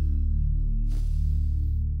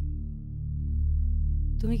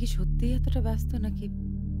 তুমি কি সত্যিই এতটা ব্যস্ত নাকি?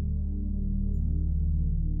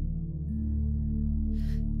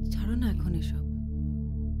 ছাড়ো না এখন এসব,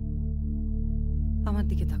 আমার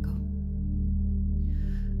দিকে তাকাও।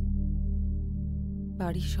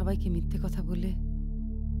 বাড়ির সবাইকে মিথ্যে কথা বলে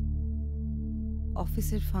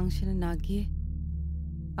অফিসের ফাংশনে না গিয়ে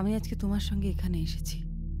আমি আজকে তোমার সঙ্গে এখানে এসেছি।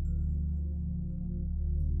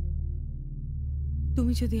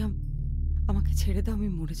 তুমি যদি আমাকে ছেড়ে দাও আমি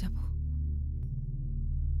মরে যাব।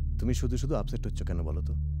 তুমি শুধু শুধু আপসেট হচ্ছ কেন বলো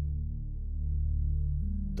তো?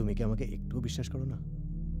 তুমি কি আমাকে একটু বিশ্বাস করো না?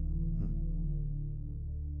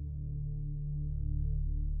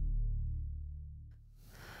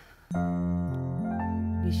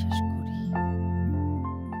 বিশ্বাস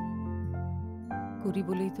করি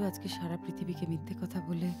বলেই তো আজকে সারা পৃথিবীকে মিথ্যে কথা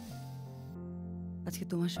বলে আজকে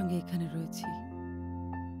তোমার সঙ্গে এখানে রয়েছি।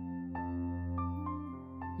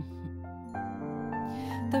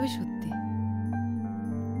 তবে সত্যি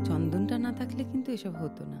চন্দনটা না থাকলে কিন্তু এসব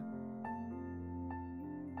হতো না।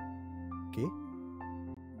 কে?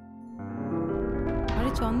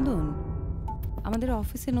 আরে চন্দন আমাদের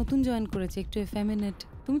অফিসে নতুন জয়েন করেছে, একটু এফেমিনেট।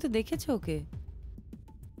 তুমি তো দেখেছো ওকে।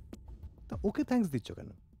 তা ওকে থ্যাঙ্কস দিচ্ছ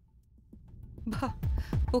কেন? বাহ,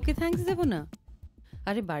 ওকে থ্যাঙ্কস দেবো না?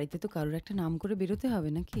 আরে বাড়িতে তো কারোর একটা নাম করে বেরোতে হবে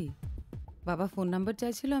নাকি? বাবা ফোন নাম্বার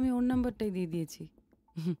চাইছিল, আমি ওর নাম্বারটাই দিয়ে দিয়েছি।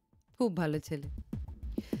 খুব ভালো ছেলে,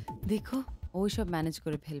 দেখো ওই সব ম্যানেজ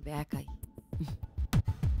করে ফেলবে একাই।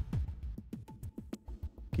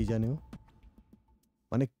 কি জানো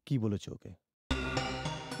মানে কি বলেছো ওকে?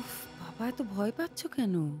 বাবা এত ভয় পাচ্ছ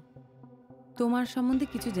কেন? তোমার সম্বন্ধে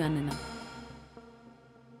কিছু জানে না।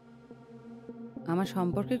 আমার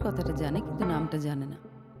সম্পর্কের কথাটা জানে কিন্তু নামটা জানে না।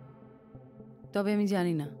 তবে আমি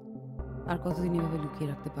জানি না আর কতদিন এভাবে লুকিয়ে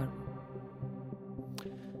রাখতে পারবো।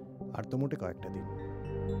 আর তো মোটে কয়েকটা দিন।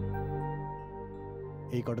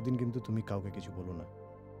 এই কটা দিন কিন্তু তুমি কাউকে কিছু বলো না,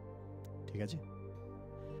 ঠিক আছে?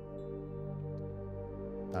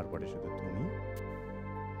 তারপরে শুধু তুমি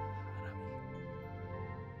আর আমি।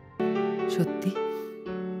 সত্যি?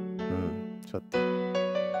 সত্যি।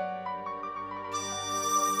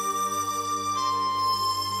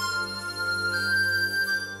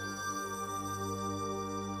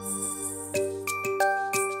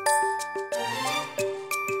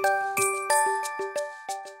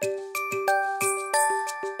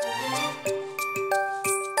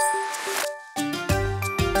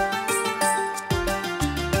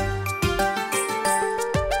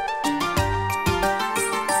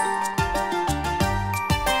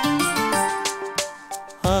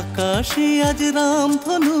 আকাশে আজ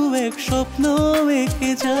রামধনু এক স্বপ্ন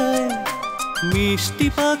এঁকে যায়, মিষ্টি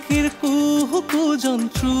পাখির কুহু কুজন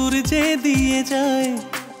সূর্যে দিয়ে যায়।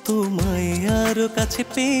 তোমায় আরো কাছে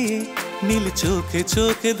পেয়ে নীল চোখে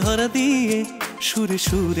চোখে ধরা দিয়ে সুরে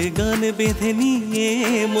সুরে গান বেঁধে নিয়ে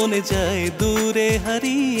মনে যায় দূরে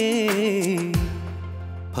হারিয়ে।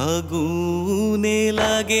 ফাগুনে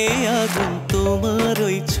লাগে আগুন তোমার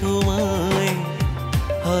ওই ছোঁয়ায়,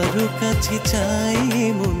 আরো কাছে চাই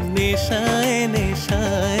মন নেশায়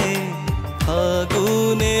নেশায়।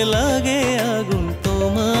 ফাগুনে লাগে আগুন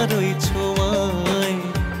তোমার ওই ছোঁয়ায়,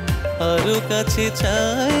 আরো কাছে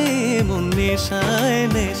চাই মন নেশায়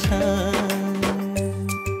নেশায়।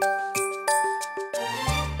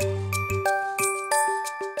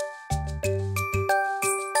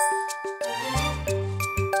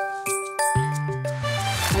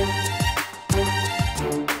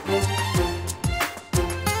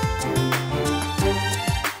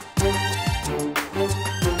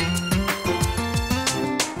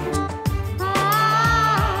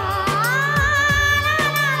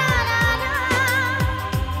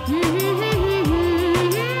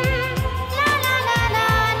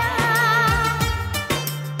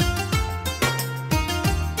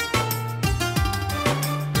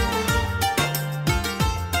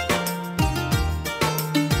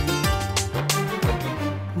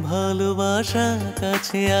 ভালোবাসা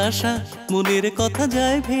কাছে আসা মনের কথা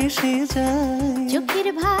যায় ভেসে যায়, চোখের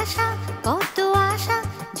ভাষা কত আশা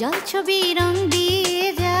জল ছবি রং দিয়ে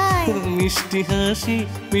যায়। মিষ্টি হাসি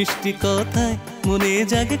মিষ্টি কথায় মনে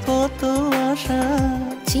জাগে কত আশা,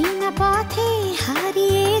 চেনা পথে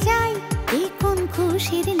হারিয়ে যায় এই কোন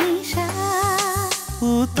খুশির নেশা।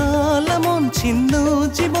 উতল মন ছিন্ন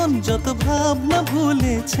জীবন যত ভাবনা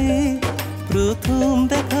ভুলেছে, প্রথম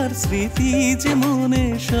দেখার স্মৃতি যে মনে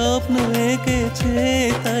স্বপ্ন এঁকেছে।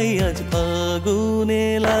 তাই আজ ফাগুনে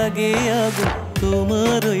লাগে আগুন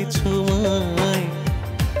তোমার ওই ছোঁয়ায়,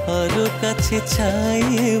 আরো কাছে চাই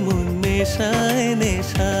এমন নেশায়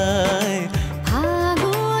নেশায়।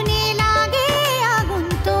 আগুনে লাগে আগুন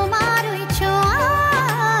তোমার ওই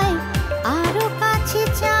ছোঁয়ায়, আরো কাছে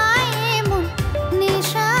চাই এমন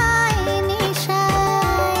নেশায় নেশায়।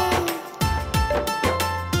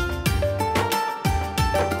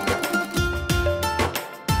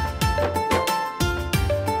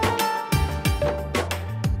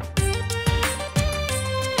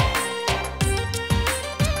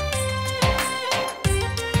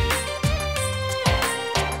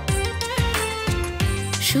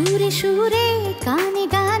 সুরে সুরে গানে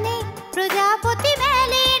গানে প্রজাপতি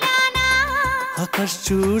মেলে ডানা, আকাশ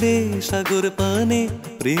জুড়ে সাগর পানে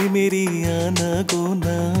প্রেমেরই আনা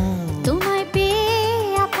গোনা। তোমায় পেয়ে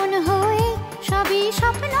আপন হয়ে সবই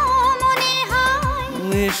স্বপ্ন মনে হয়।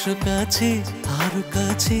 এসো কাছে আরো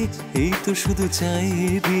কাছে, এই তো শুধু চাই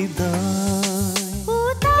হৃদয়।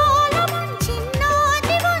 উতল মন ছিন্ন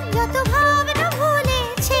জীবন যত ভাবনা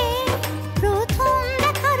ভুলেছে, প্রথম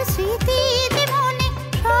দেখার স্মৃতিতে মনে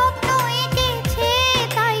স্বপ্ন এঁকেছে।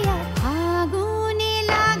 তাই আর আগুনে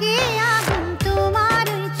লাগে আগুন তোমার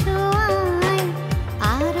ওই ছোঁয়ায়,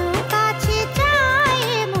 আরো কাছে চাই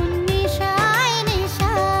এমন নেশায়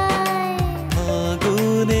নেশায়।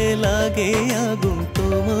 আগুনে লাগে আগুন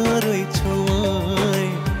তোমার ওই ছোঁয়ায়,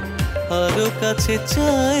 আরো কাছে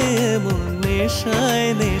চাই এমন নেশায়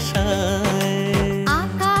নেশায়।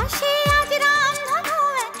 আকাশে আজ রামধনু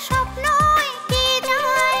এক স্বপ্ন এঁকে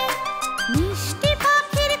যায়, মিষ্টি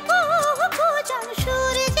পাখির কুহু কুজন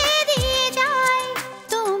সূর্যে দিয়ে যায়।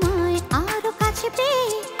 তোমায় আরো কাছে পেয়ে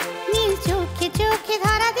নীল চোখে চোখে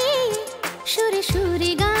ধরা দিয়ে, সুরে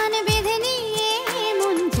সুরে গান বেঁধে নিয়ে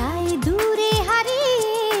মন যায় দূরে হারিয়ে।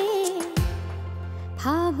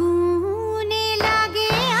 ফাগুনে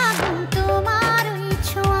লাগে আগুন তোমার ওই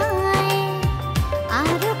ছোঁয়ায়,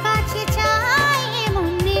 আরো কাছে চাই এমন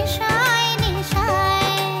নেশায় নেশায়।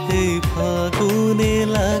 এই ফাগুনে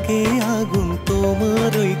লাগে আগুন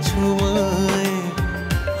তোমার ওই ছোঁয়ায়,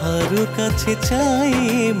 আরো কাছে চাই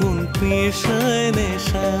এমন নেশায়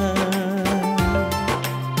নেশায়।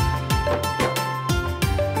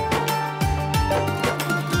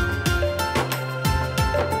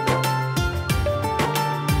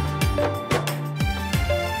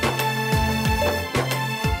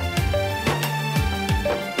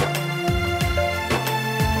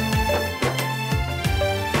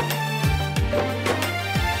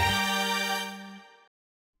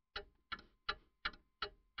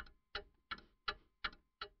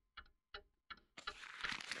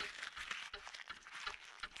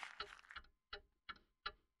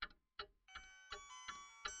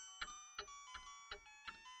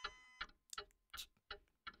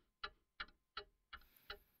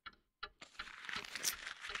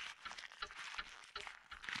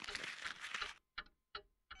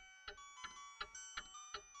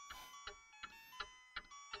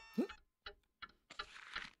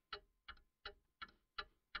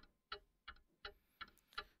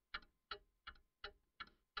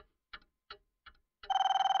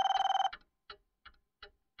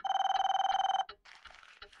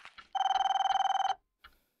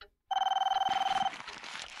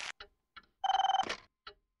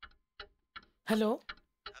 হ্যালো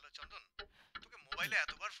হ্যালো চন্দন, তোকে মোবাইলে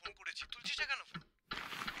এতবার ফোন করেছি, তুলছিস না কেন ফোন?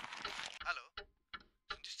 হ্যালো,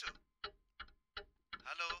 শুনছিস তো?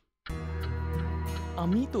 হ্যালো,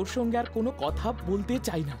 আমি তোর সঙ্গে আর কোনো কথা বলতে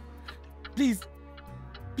চাই না। প্লিজ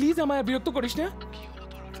প্লিজ আমায় বিরক্ত করিস না।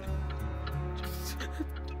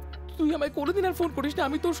 তুই আমায় কোনোদিন আর ফোন করিস না।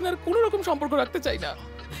 আমি তোর সঙ্গে আর কোনো রকম সম্পর্ক রাখতে চাই না।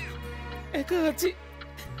 একা আছি,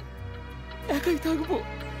 একাই থাকবো।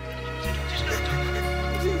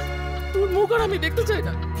 তোর মুখ আর আমি দেখতে চাই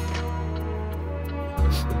না।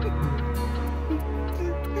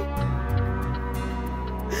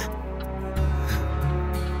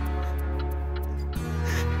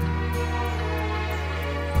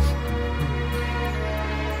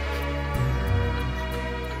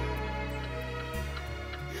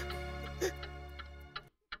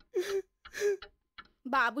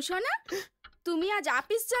 বাবু সোনা, তুমি আজ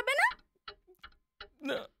অফিস যাবে না?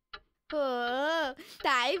 না। ও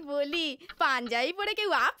তাই বলি, পাঞ্জাবি পরে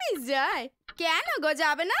কেউ অফিস যায়? কেন গো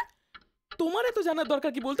যাবে না? তোমার এত জানার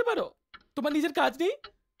দরকার কি বলতে পারো? তোমার নিজের কাজ নেই?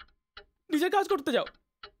 নিজের কাজ করতে যাও।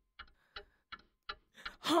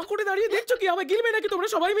 হাঁ করে দাঁড়িয়ে দেখছো কি? আমায় গিলবে নাকি তোমরা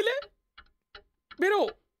সবাই মিলে? বেরো,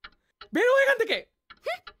 বেরো এখান থেকে।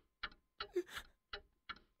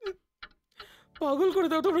 পাগল করে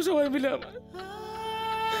দাও তোমরা সবাই মিলে আমার।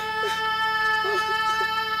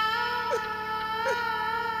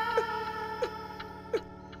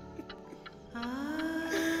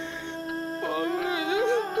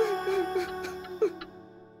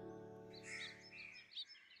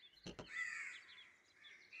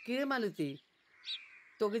 কিরে মালতী,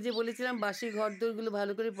 তোকে যে বলেছিলাম বাসি ঘর দোরগুলো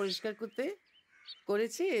ভালো করে পরিষ্কার করতে,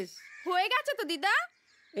 করেছিস? হয়ে গেছে তো দিদা।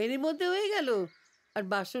 এরই মধ্যে হয়ে গেল? আর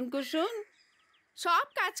বাসন কোসন? সব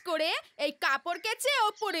কাজ করে এই কাপড় কেচে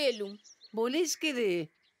ওপরে এলুম। বলিস কি রে,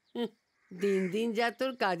 দিন দিন যা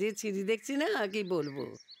তোর কাজে ছিঁড়ি দেখছি না, কি বলবো।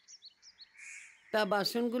 তা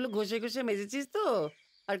বাসনগুলো ঘষে ঘষে মেজেছিস তো?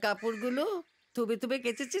 আর কাপড়গুলো থুবে থুবে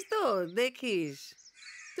কেচেছিস তো? দেখিস।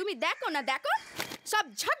 তুমি দেখো না, দেখো সব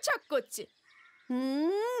ঝকঝক করছে।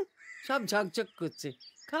 সব ঝকঝক করছে,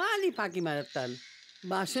 খালি ফাঁকি মারার তাল।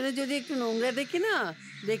 বাসনে যদি একটু নোংরা দেখি না,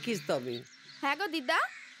 দেখিস তবে। হ্যাঁ গো দিদা,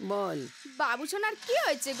 বল। বাবু সোনার কি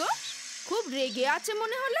হয়েছে গো? খুব রেগে আছে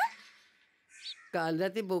মনে হলো। কাল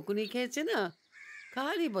রাতে বকুনি খেয়েছে না,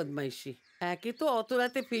 খালি বদমাইশি। একে তো অত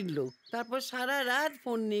রাতে ফিরলো, তারপর সারা রাত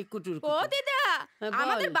ফোন নিয়ে কুটুর। ও দিদা,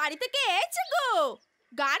 আমাদের বাড়ি থেকে এসেছে গো,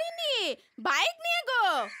 গাড়ি নিয়ে, বাইক নিয়ে গো।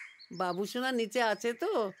 বাবু সোনা নিচে আছে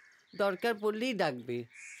তো, দরকার পড়লেই ডাকবে।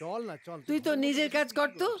 চল না, চল। তুই তো নিজের কাজ কর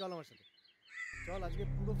তো। চল আমার সাথে, চল। আজকে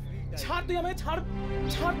পুরো ফ্রি। ছাড়, তুই আমায় ছাড়,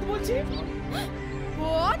 ছাড় তো বলছি।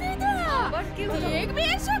 ও দিদা, দেখবি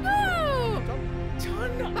এসো গো।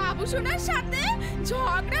 ছাড় না। বাবু সোনার সাথে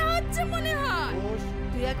ঝগড়া হচ্ছে মনে হয়।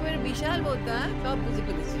 তুই একবার বিশাল বোতা, সব বুঝে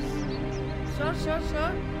ফেলেছিস। সর সর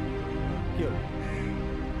সর। কি হলো?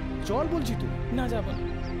 চল বলছি। তুই না যাবো।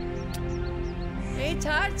 এই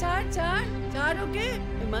ছাড় ছাড় ছাড় ছাড় ওকে।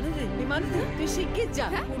 মানে তুই শিগগির যা,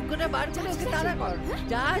 ফুলকোটা বার করে ওকে তাড়া কর।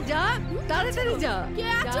 যা যা, তাড়াতাড়ি যা। কে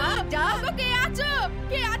আছো? যা। কে আছো?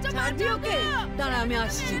 কে আছো? ছাড়বি ওকে? দাঁড়া, আমি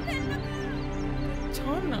আসছি।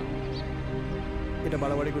 ছাড় না। এটা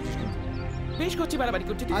বাড়াবাড়ি করছিস কেন? বেশ করছি, বাড়াবাড়ি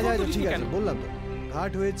করছি। আচ্ছা ঠিক আছে, বললাম তো,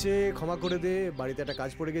 ঘাট হয়েছে, ক্ষমা করে দে। বাড়িতে একটা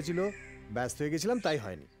কাজ পড়ে গেছিল, ব্যস্ত হয়ে গেছিলাম, তাই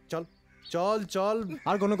হয়নি। চল চল চল,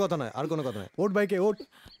 আর কোনো কথা নয়, আর কোনো কথা নয়। ওঠ বাইকে, ওঠ,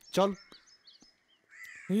 চল।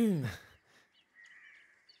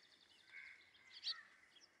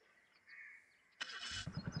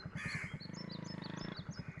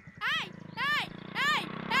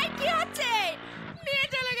 কি হচ্ছে? নিয়ে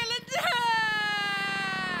চলে গেল,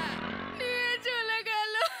 নিয়ে চলে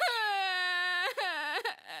গেল।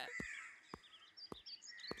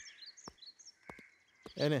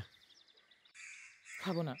 এনে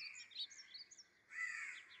খাবো না।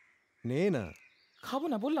 নে না। খাবো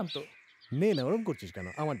না বললাম তো। নে না, ওরম করছিস কেন?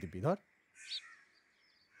 আমার দিবি, ধর।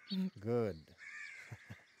 গুড।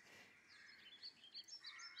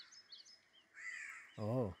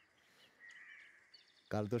 ও,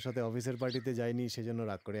 কাল তোর সাথে অফিসের পার্টিতে যাইনি, সেজন্য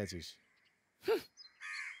রাগ করে আছিস।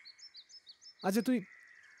 আচ্ছা, তুই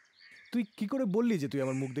তুই কি করে বললি যে তুই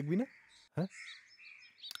আমার মুখ দেখবি না? হ্যাঁ,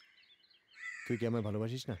 তুই কি আমায়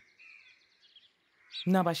ভালোবাসিস না?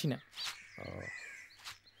 না, বাসি না।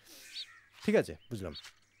 ঠিক আছে, বুঝলাম।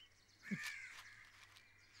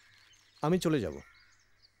 আমি চলে যাব।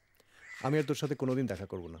 আমি আর তোর সাথে কোনোদিন দেখা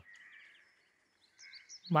করব না।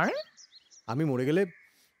 মানে? আমি মরে গেলে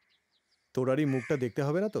তোর আর এই মুখটা দেখতে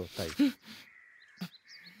হবে না তো, তাই।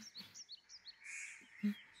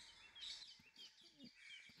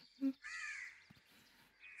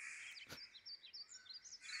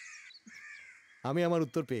 আমি আমার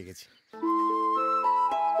উত্তর পেয়ে গেছি।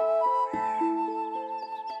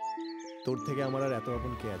 তোর থেকে আমার আর এত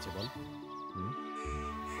আপন কে আছে বল?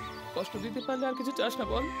 কষ্ট দিতে পারলে আর কিছু চাস না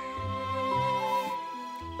বল?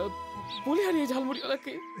 বলি হারিয়ে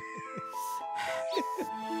ঝালমুড়িওয়ালাকে।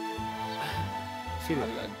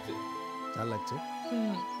 ভাল লাগছে।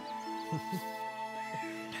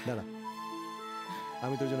 দাঁড়া,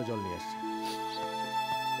 আমি তোর জন্য জল নিয়ে আসছি।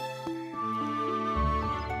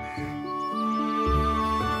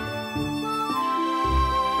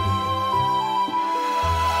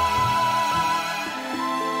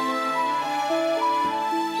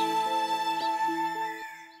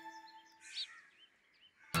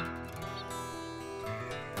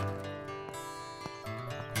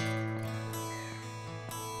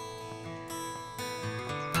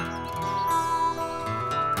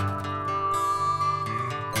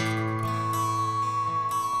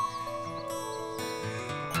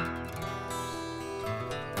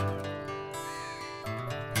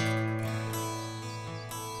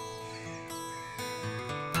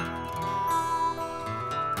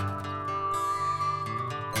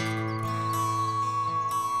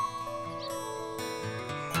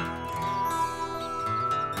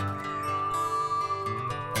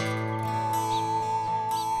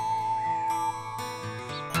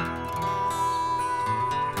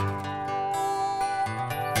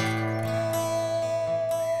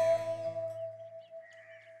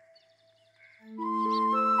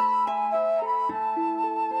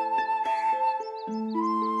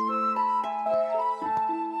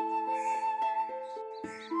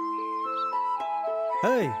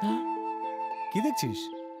 এই কি দেখছিস?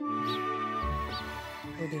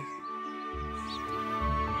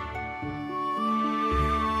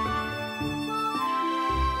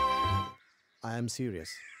 I am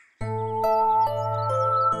serious.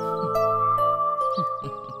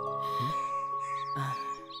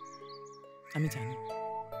 আমি জানি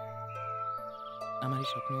আমার এই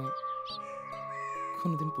স্বপ্ন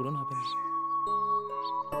কোনোদিন পূরণ হবে না,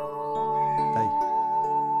 তাই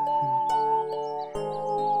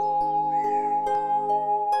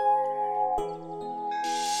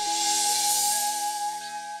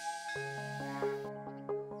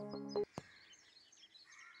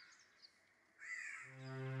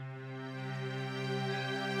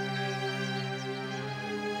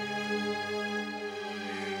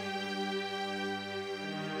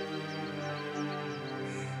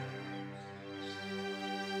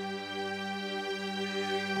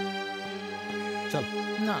চল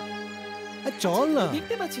না চল না,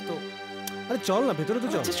 দেখতে পাচ্ছি তো। আরে চল না, ভেতরে তো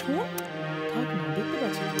চল। আচ্ছা শোন, থাক না, দেখতে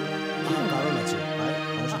পাচ্ছি তো। কারণ আছে, আয়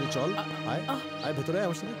আমার সাথে চল, আয় আয় ভেতরে আয়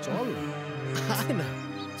আমার সাথে চল, আয় না,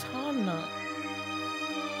 ছাড় না।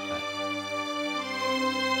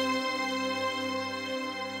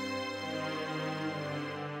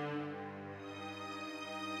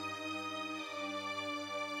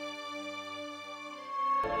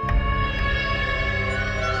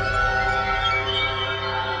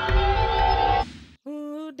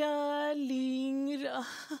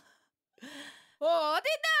 ও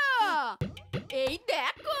দিদা, এই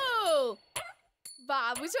দেখো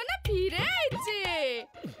বাবু সোনা ফিরে আইছে।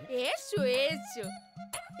 এসো এসো।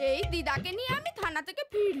 এই দিদাকে নিয়ে আমি থানা থেকে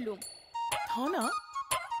ফিরলুম। থানা?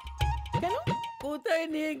 কেন? কোথায়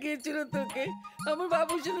নিয়ে গেছিল তোকে? আমার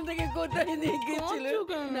বাবু সোনা থেকে কোথায় নিয়ে গেছিল?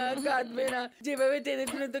 না কাঁদবে না, যেভাবে টেনে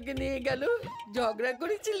টেনে তোকে নিয়ে গেল। ঝগড়া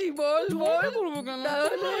করেছিলি? বল বল।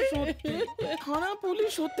 তাহলে থানা পুলিশ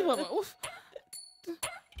সত্যি বাবা, উফ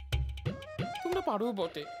তোমরা পারো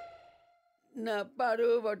বটে। না পারো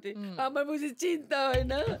বটে, আমার বুঝি চিন্তা হয়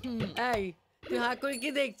না? এই তুই হা করে কি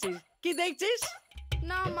দেখছিস? কি দেখছিস?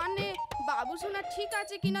 না মানে বাবু সোনা ঠিক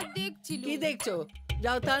আছে কিনা দেখছিল। কি দেখছো?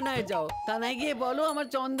 যাও থানায় যাও, থানায় গিয়ে বলো আমার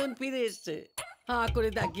চন্দন ফিরে এসছে। হা করে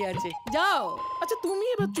তাকিয়ে আছে, যাও। আচ্ছা তুমি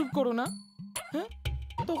এবার চুপ করো না, হ্যাঁ?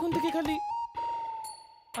 তখন থেকে খালি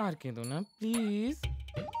আর কেঁদো না প্লিজ।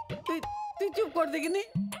 তুই চুপ কর দেখিনি।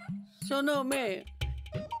 শোনো মেয়ে,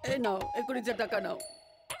 এই নাও 21,000 টাকা নাও।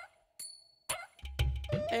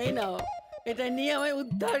 এই নাও, এটা নিয়ে আমায়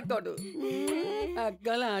উদ্ধার করো। এক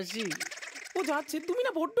গালা হাসি। ও যাচ্ছে, তুমি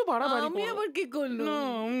না বড্ড বাড়াবাড়ি করো। আমি আবার কি করলো?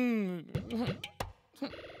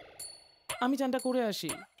 আমি চানটা করে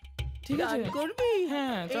আসি, ঠিক আছে? চান করবি?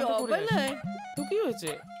 হ্যাঁ এই চানটা করে আসি। অবেলায়? তো কি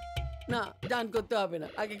হয়েছে? না চান করতে হবে না,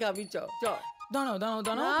 আগে খাবি। চ চ। দাঁড়াও দাঁড়াও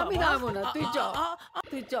দাঁড়াও, আমি দাঁড়াবো না, তুই চ।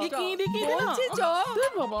 তুই চ। বলছি চ।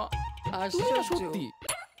 বাবা তুমি না সত্যি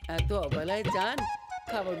এত অবেলায় চান,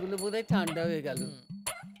 খাবারগুলো বোধহয় ঠান্ডা হয়ে গেল।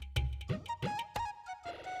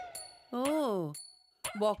 ও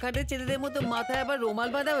বখাটে ছেলেদের মতো মাথায় আবার রুমাল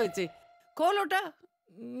বাঁধা হয়েছে। খোল ওটা।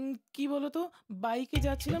 কি বলতো, বাইকে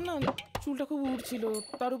যাচ্ছিলাম না, চুলটা খুব উড়ছিল,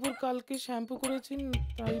 তার উপর কালকে শ্যাম্পু করেছি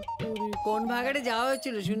তাই। কোন ভাগাড়ে যাওয়া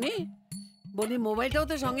হয়েছিল শুনি? বলি মোবাইলটাও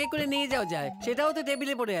তো সঙ্গে করে নিয়ে যাওয়া যায়, সেটাও তো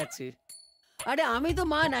টেবিলে পড়ে আছে। আরে আমি তো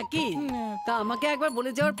মা নাকি? তা আমাকে একবার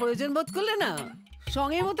বলে যাওয়ার প্রয়োজন বোধ করলে না?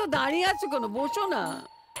 সঙ্গে মতো দাঁড়িয়ে আছো কেন? বসো না,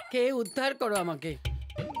 খেয়ে উদ্ধার করো আমাকে।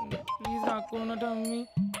 প্লিজ রাগ করো না টাম্মি,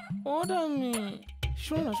 ও টাম্মি।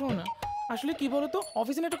 শোনো না, আসলে কি বলতো,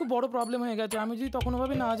 অফিসে একটা খুব বড় প্রবলেম হয়ে গেছে। আমি যদি তখন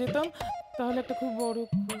ওভাবে না যেতাম তাহলে একটা খুব বড়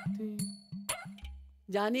ক্ষতি।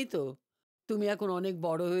 জানি তো তুমি এখন অনেক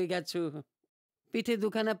বড় হয়ে গেছো। পিঠে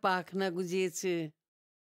দুখানা পাখনা গুজিয়েছে,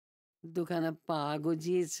 দুখানা পা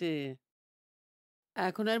গজিয়েছে।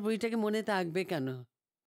 এখন আর বুড়িটাকে মনে থাকবে কেন?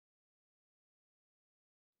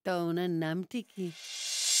 তা ওনার নামটি কি?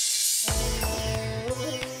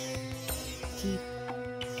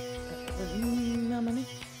 না মানে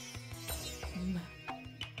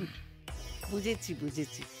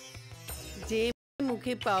বুঝেছি। যে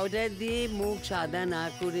মুখে পাউডার দিয়ে মুখ সাদা না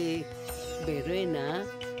করে বেরোয় না,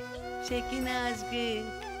 সে কিনা আজকে।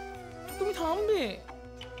 তুমি থামবে?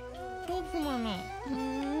 সব সময় না,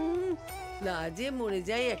 লাজে মরে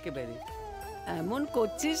যাই একেবারে। এমন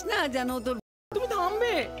করছিস না যেন তোর। তুমি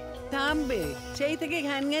থামবে? থামবে সেই থেকে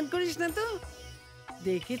ঘ্যান ঘ্যান করিস না তো।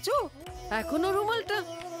 দেখেছো এখনো রুমালটা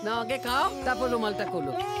না? আগে খাও তারপর রুমালটা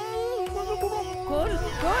খোলো। খোল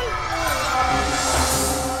খোল।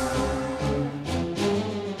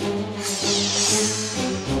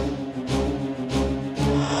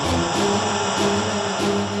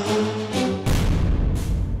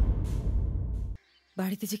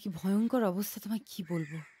 বাড়িতে যে কি ভয়ঙ্কর অবস্থা, তোমায় কি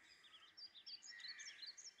বলবো।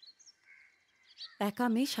 একা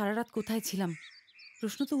মেয়ে সারা রাত কোথায় ছিলাম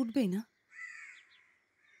প্রশ্ন তো উঠবেই না।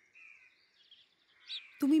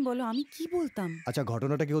 তুমি বলো আমি কি বলতাম? আচ্ছা,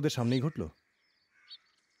 ঘটনাটা কি ওদের সামনেই ঘটলো?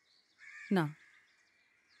 না,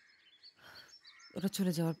 ওরা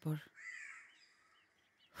চলে যাওয়ার পর।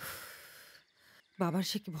 বাবার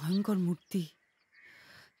সে কি ভয়ঙ্কর মূর্তি,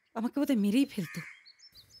 আমাকে বোধহয় মেরেই ফেলতো।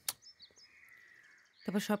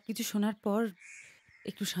 তারপর সবকিছু শোনার পর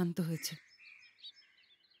একটু শান্ত হয়েছে।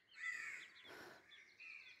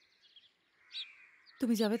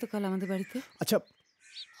 তুমি যাবে তো কাল আমাদের বাড়িতে? আচ্ছা,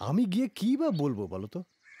 আমি গিয়ে কি বা বলবো বলো তো?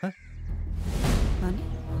 হ্যাঁ, মানে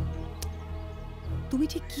তুমি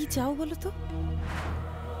ঠিক কি চাও বলো তো?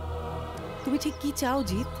 তুমি ঠিক কি চাও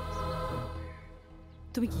জিৎ?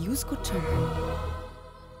 তুমি কি ইউজ করছো?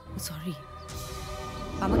 সরি,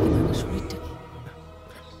 আমাকে আমার শরীরটাকে।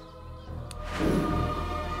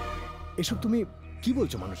 এসব তুমি কি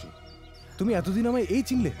বলছো মানসী? তুমি এতদিন আমায় এই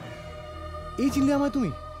চিনলে আমায়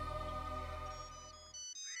তুমি?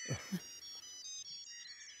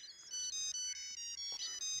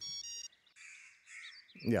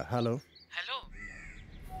 হ্যালো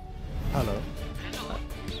হ্যালো হ্যালো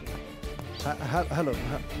হ্যালো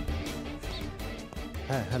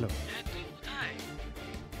হ্যাঁ হ্যালো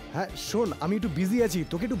হ্যাঁ শোন, আমি একটু বিজি আছি,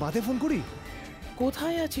 তোকে একটু বাদে ফোন করি।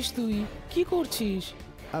 কোথায় আছিস তুই? কি করছিস?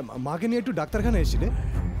 মাকে নিয়ে একটু ডাক্তারখানায় এসেছিলে?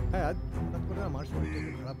 হ্যাঁ, আজ হঠাৎ করে আমার শরীরটা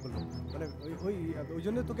একটু খারাপ করলো, মানে ওই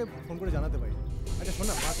জন্য তোকে ফোন করে জানাতে পারি। আচ্ছা শোন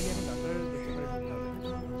না, মাকে নিয়ে এখন ডাক্তারের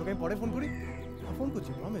তোকে আমি পরে ফোন করি। ফোন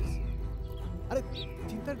করছি, প্রমিস। আরে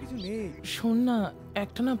চিন্তার কিছু নেই। শোন না,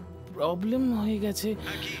 একটা না প্রবলেম হয়ে গেছে।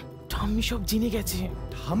 ঠাম্মি সব জেনে গেছে।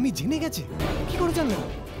 ঠাম্মি জেনে গেছে? কি করে জানলেন?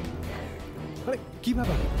 আরে কি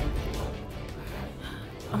ব্যাপার?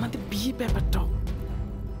 আমাদের বিয়ে ব্যাপারটা,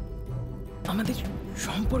 আমাদের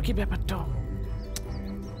সম্পর্কে ব্যাপারটা।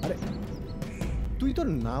 আরে তুই তো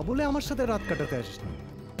না বলে আমার সাথে রাত কাটাতে আসিস না।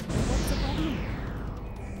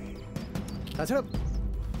 তাছাড়া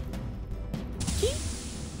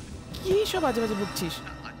কি সব বাজে বাজে বলছিস?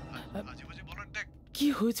 কি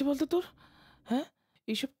হয়েছে বলতো তোর? হ্যাঁ,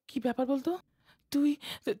 এইসব কি ব্যাপার বলতো? তুই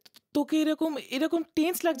তোকে এরকম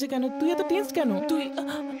টেন্স লাগছে কেন? তুই এত টেন্স কেন? তুই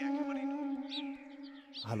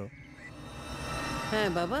হ্যালো। হ্যাঁ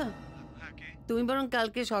বাবা, তুমি বরং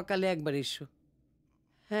কালকে সকালে একবার এসো।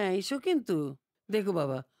 হ্যাঁ এসো, কিন্তু দেখো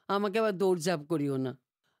বাবা, আমাকে আবার দৌড়ঝাঁপ করিও না।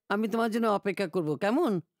 আমি তোমার জন্য অপেক্ষা করব,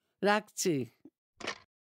 কেমন? রাখছি।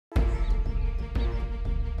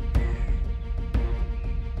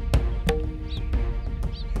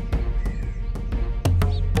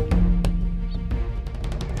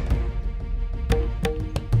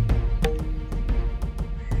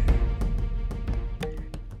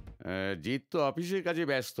 জিৎ তো অফিসের কাজে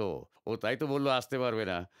ব্যস্ত, ও তাই তো বললো আসতে পারবে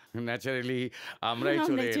না। ন্যাচারালি আমরাই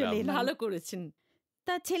চলে এলাম। ভালো করেছেন।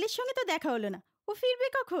 তা ছেলের সঙ্গে তো দেখা হলো না, ও ফিরবে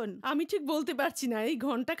কখন? আমি ঠিক বলতে পারছি না, এই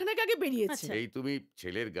ঘন্টাখানেক আগে বেরিয়েছে। এই তুমি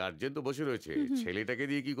ছেলের গার্জেন তো বসে রয়েছে, ছেলেটাকে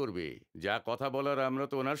দিয়ে কি করবে? যা কথা বলার আমরা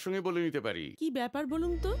তো ওনার সঙ্গে বলে নিতে পারি। কি ব্যাপার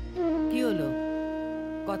বলুন তো? কি হলো?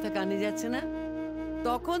 কথা কানে যাচ্ছে না?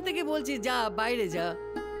 তখন থেকে বলছি যা, বাইরে যা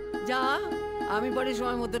যা, আমি পরে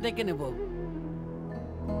সময় মতো ডেকে নেব।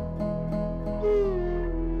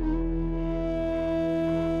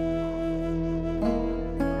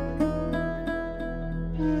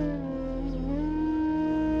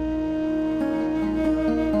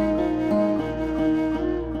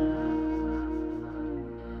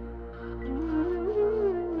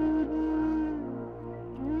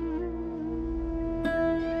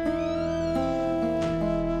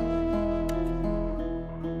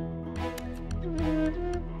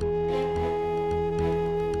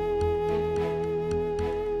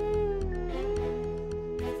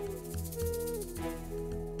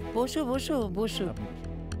 বসো বসো বসো।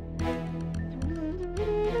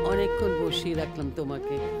 অনেকক্ষণ বসিয়ে রাখলাম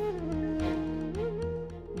তোমাকে।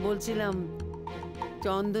 বলছিলাম,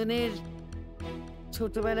 চন্দনের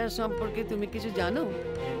ছোটবেলার সম্পর্কে তুমি কিছু জানো?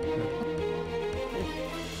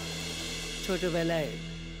 ছোটবেলায়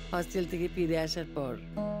হস্টেল থেকে ফিরে আসার পর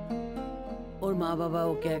ওর মা বাবা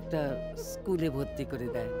ওকে একটা স্কুলে ভর্তি করে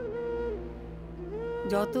দেয়।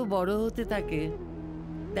 যত বড় হতে থাকে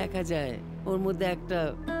দেখা যায় ওর মধ্যে একটা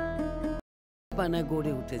পানা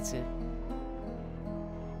গড়ে উঠেছে।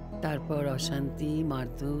 তারপর অশান্তি,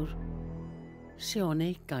 মারধর, সে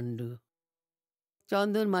অনেক কাণ্ড।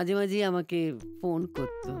 চন্দন মাঝে মাঝে আমাকে ফোন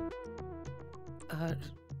করত আর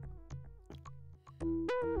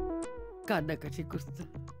কান্নাকাটি করত।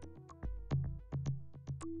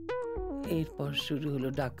 এরপর শুরু হলো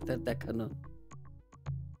ডাক্তার দেখানো।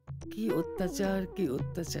 কি অত্যাচার, কি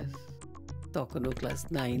অত্যাচার। তখনও ক্লাস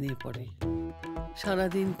 9-এ পড়ে।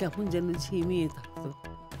 সারাদিন কেমন যেন ঝিমিয়ে থাকতো।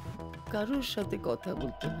 কারোর সাথে কথা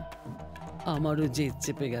বলতো না। আমারও জেদ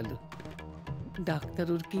চেপে গেল। ডাক্তার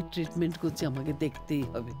ওর কি ট্রিটমেন্ট করছে আমাকে দেখতেই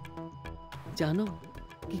হবে। জানো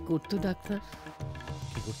কি করতো ডাক্তার?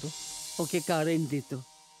 কি করতো? ওকে কারেন্ট দিত,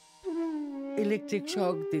 ইলেকট্রিক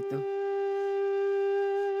শক দিত।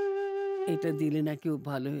 এটা দিলে নাকি ও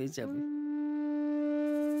ভালো হয়ে যাবে,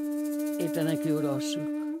 এটা নাকি ওর অসুখ।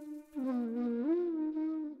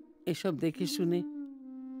 এসব দেখে শুনে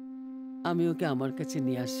আমি ওকে আমার কাছে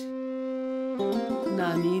নিয়ে আসি। না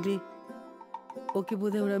নিলে ওকে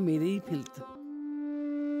বোধহয় ওরা মেরেই ফেলতো।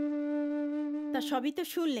 তা সবই তো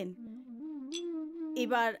শুনলেন,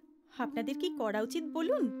 এবার আপনাদের কি করা উচিত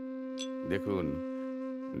বলুন। দেখুন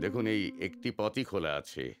দেখুন, এই একটি পথই খোলা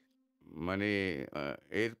আছে, মানে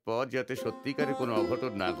এরপর যাতে সত্যিকারে কোনো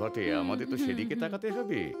অঘটন না ঘটে আমাদের তো সেদিকে তাকাতে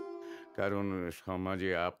হবে। কারণ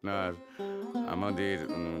সমাজে আপনার আমাদের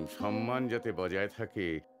সম্মান যাতে বজায় থাকে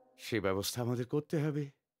সে ব্যবস্থা আমাদের করতে হবে।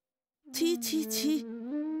 ছি ছি ছি,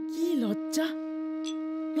 কি লজ্জা!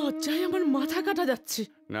 লজ্জায় আমার মাথা কাটা যাচ্ছে।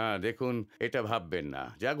 না দেখুন, এটা ভাববেন না,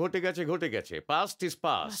 যা ঘটে গেছে ঘটে গেছে, পাস্ট ইজ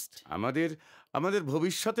পাস্ট। আমাদের আমাদের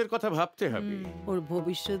ভবিষ্যতের কথা ভাবতে হবে। ওর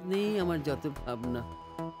ভবিষ্যৎ নেই আমার যত ভাবনা।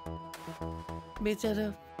 বেচারা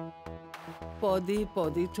পদে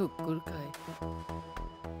পদে ঠক্কর খায়।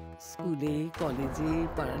 স্কুলে কলেজে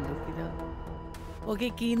পাড়ার লোকেরা ওকে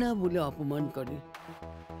কি না বলে অপমান করে,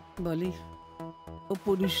 বলে ও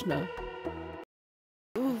পুরুষ না।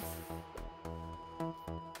 উফ,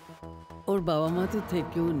 ওর বাবা মা তো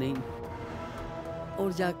থেকেও নেই। ওর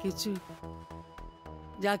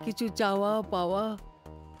যা কিছু চাওয়া পাওয়া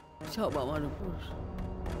সব আমার উপর।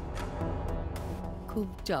 খুব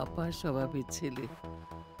চাপা স্বভাবের ছেলে,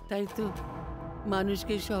 তাই তো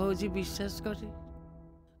মানুষকে সহজে বিশ্বাস করে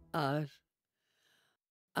আর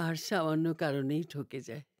আর সামান্য কারণেই ঠকে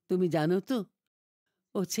যায়। তুমি জানো তো,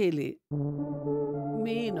 ও ছেলে,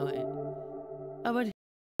 মেয়ে নয়, আবার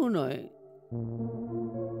নয়।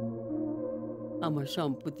 আমার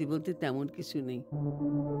সম্পত্তি বলতে তেমন কিছু নেই,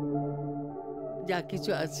 যা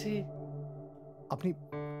কিছু আছে। আপনি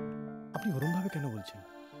আপনি ওরম ভাবে কেন বলছেন?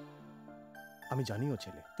 আমি জানি ও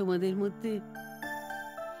ছেলে। তোমাদের মধ্যে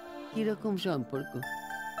কিরকম সম্পর্ক?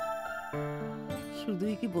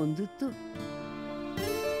 শুধুই কি বন্ধুত্ব?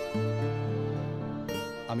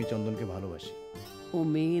 আমি চন্দনকে ভালোবাসি। ও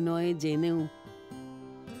মেয়ে নয় জেনেও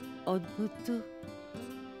অদ্ভুত তো।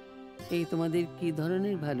 এই তোমাদের কি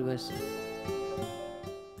ধরনের ভালোবাসা?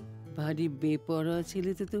 ভারী বেপরোয়া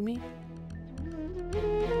ছিলে তো তুমি।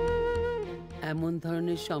 এমন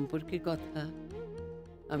ধরনের সম্পর্কের কথা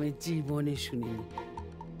আমি জীবনে শুনিনি।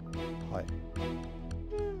 হয়,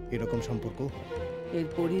 এরকম সম্পর্ক এর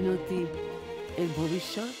পরিণতি, এর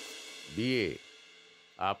ভবিষ্যৎ। বিয়ে,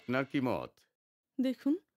 আপনার কি মত?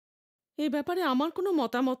 দেখুন, এই ব্যাপারে আমার কোনো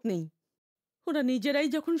মতামত নেই। ওরা নিজেরাই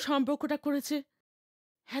যখন সম্পর্কটা করেছে,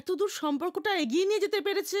 এতদূর সম্পর্কটা এগিয়ে নিয়ে যেতে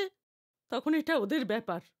পেরেছে, তখন এটা ওদের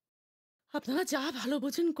ব্যাপার। আপনারা যা ভালো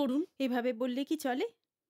বোঝেন করুন। এভাবে বললে কি চলে?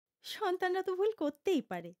 সন্তানরা তো ভুল করতেই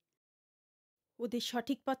পারে, ওদের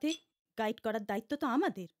সঠিক পথে গাইড করার দায়িত্ব তো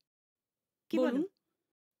আমাদের। কি বলুন,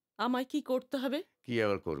 আমায় কি করতে হবে? কি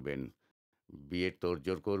আবার করবেন? বিয়ের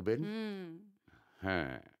তোড়জোড় করবেন।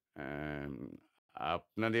 হ্যাঁ,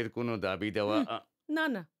 আপনাদের কোনো দাবি দেওয়া? না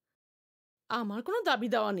না, আমার কোনো দাবি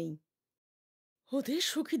দেওয়া নেই। ওদের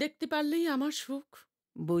সুখী দেখতে পারলেই আমার সুখ।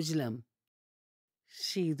 বুঝলাম।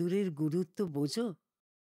 সিঁদুরের গুরুত্ব বোঝো?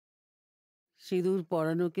 সিঁদুর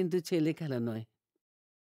পরানো কিন্তু ছেলে খেলা নয়।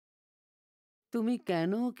 তুমি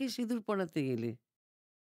কেন ওকে সিঁদুর পরাতে গেলে?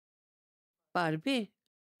 পারবে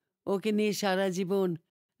ওকে নিয়ে সারা জীবন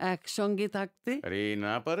একসঙ্গে থাকতে? আরে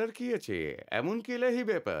না পারার কি আছে, এমন কি এলাহি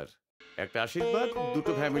ব্যাপার। একটা আশীর্বাদ,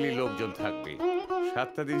 দুটো ফ্যামিলির লোকজন থাকবে,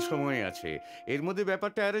 7টা দিন সময় আছে, এর মধ্যে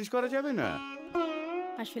ব্যাপারটা অ্যারেঞ্জ করা যাবে না?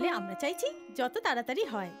 আসলে আমরা চাইছি যত তাড়াতাড়ি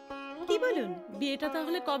হয়। কি বলুন? বিয়েটা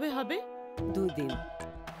তাহলে কবে হবে? 2 দিন,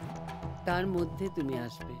 তার মধ্যে তুমি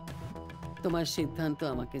আসবে। তোমার সিদ্ধান্ত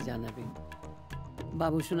আমাকে জানাবে।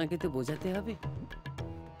 বাবু সোনাকে তো বোঝাতে হবে।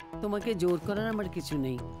 তোমাকে জোর করার আমার কিছু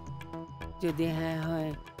নেই। যদি হ্যাঁ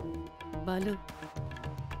হয় ভালো,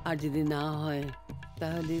 আর যদি না হয়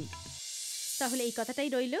তাহলে তাহলে এই কথাটাই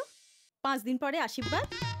রইল। 5 দিন পরে আশীর্বাদ,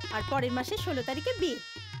 আর পরের মাসে 16 তারিখে বিয়ে।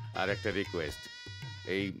 আর একটা রিকোয়েস্ট,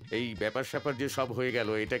 এই এই ব্যাপার স্যাপার যে সব হয়ে গেল,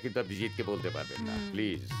 এটা কিন্তু আপনি জিতকে বলতে পারবেন না।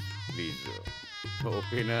 প্লিজ প্লিজ,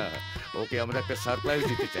 ওকে না, ওকে আমরা একটা সারপ্রাইজ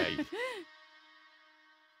দিতে চাই।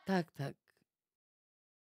 থাক থাক,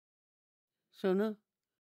 শোনো,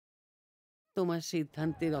 তোমার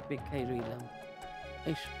সিদ্ধান্তের অপেক্ষায় রইলাম।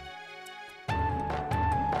 এসো।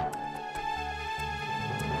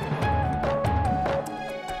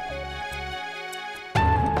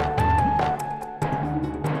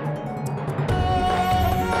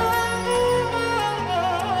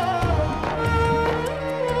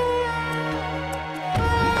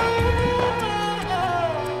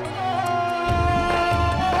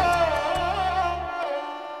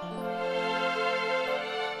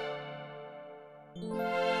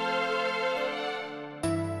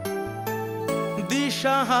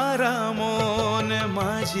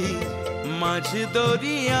 মাঝি মাঝ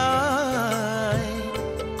দরিয়ায়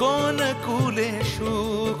কোন কুলে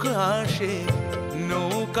সুখ আসে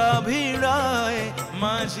নৌকা ভিড়ায়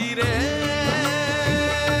মাঝি রে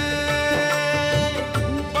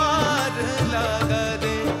পার লাগা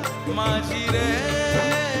দে মাঝি রে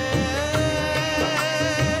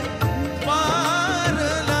পার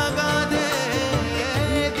লাগা দে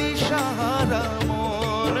দিশাহারা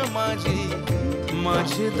মোর মাঝি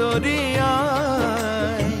মাঝ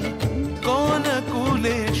দরিয়ায় কোন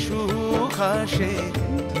কুলে সুখ আসে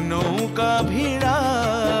নৌকা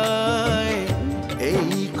ভিড়ায়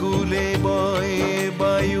এই কুলে বয়ে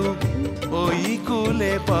বায়ু ওই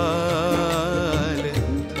কুলে পাল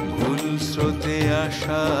ভুল স্রোতে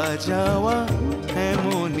আসা যাওয়া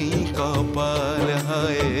এমনই কপাল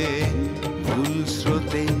হয় ভুল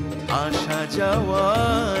স্রোতে আসা যাওয়া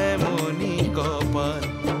এমনই কপাল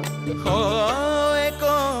হয়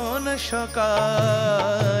কোন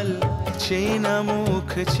সকাল চেনা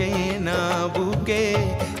মুখ চেনা বুকে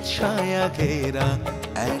ছায়া ঘেরা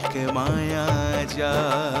এক মায়া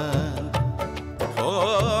জাল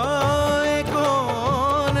হয়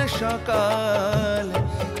কোন সকাল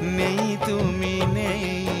নেই তুমি নেই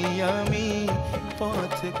আমি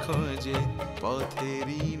পথ খোঁজে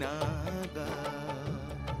পথেরই নাগাল।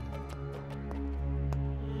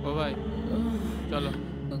 ও ভাই চলো।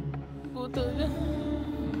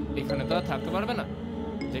 এখানে তো আর থাকতে পারবে না,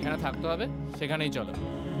 যেখানে থাকতে হবে সেখানেই চলো।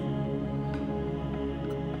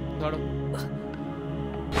 ধরো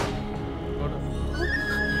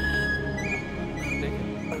দেখে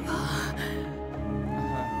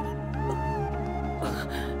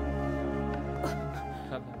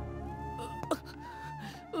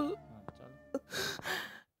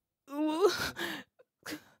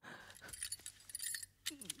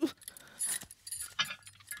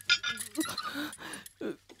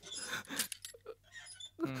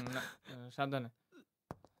সাবধানে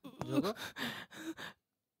যোগো।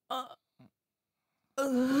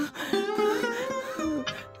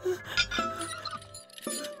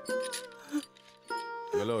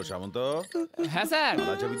 হ্যালো সামন্ত। হ্যাঁ স্যার।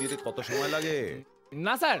 তালা চাবি দিতে কত সময় লাগে?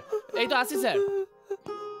 না স্যার, এই তো আসি sir.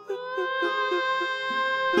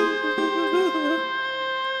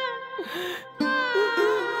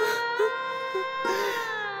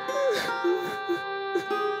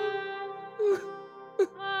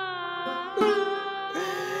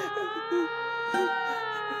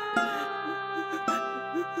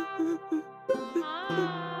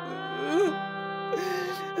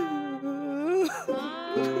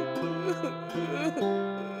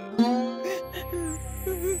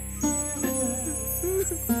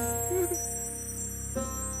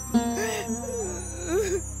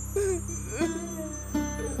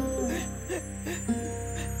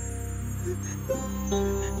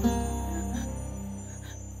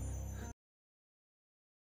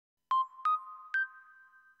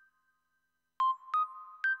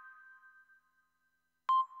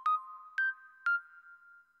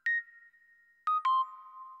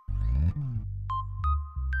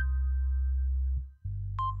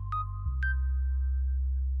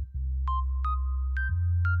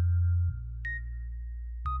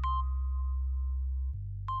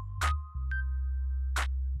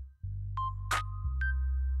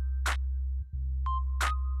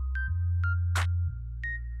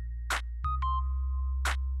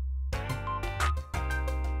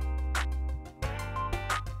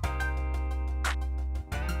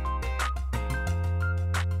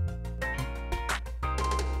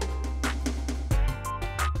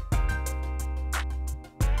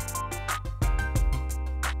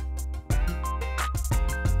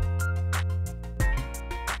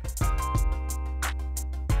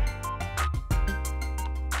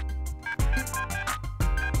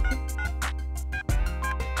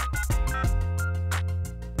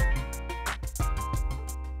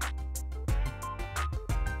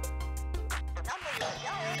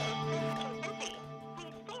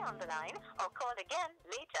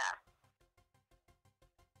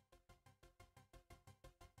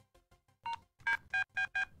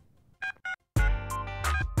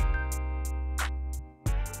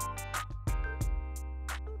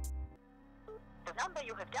 The number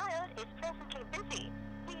you have dialed is presently busy.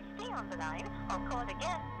 Please stay on the line or call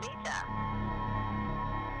again later.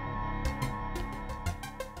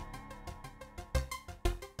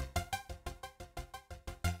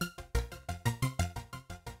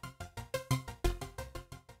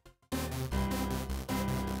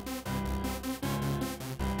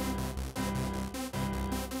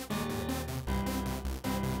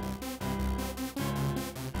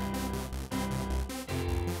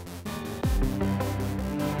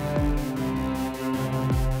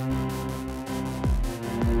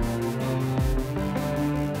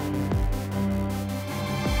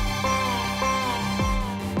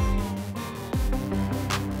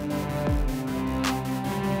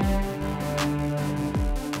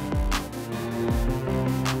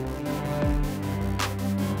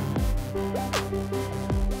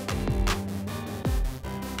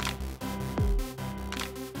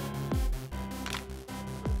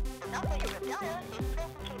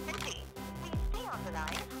 the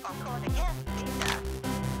line or call again later.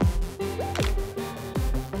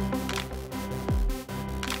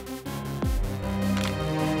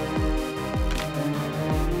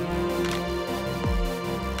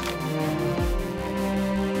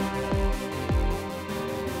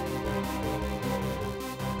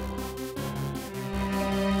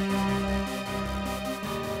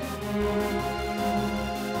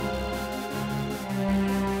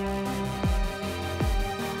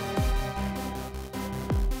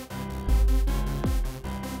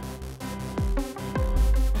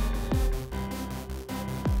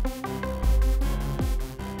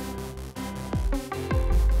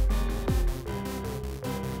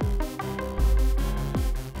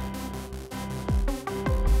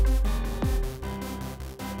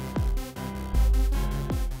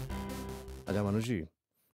 আচ্ছা মানুষই,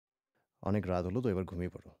 অনেক রাত হলো তো, এবার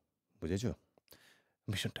ঘুমিয়ে পড়ো, বুঝেছো?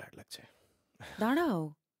 ভীষণ টায়ার্ড লাগছে। দাঁড়াও,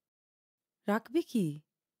 রাখবে কি?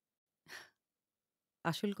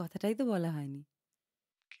 আসল কথাটাই তো বলা হয়নি।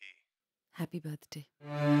 Happy birthday.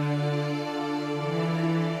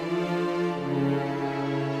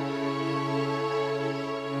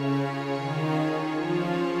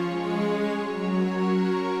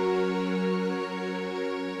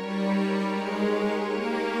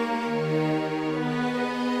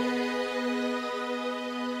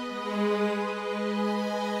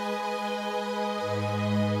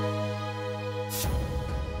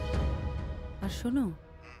 আর শোনো,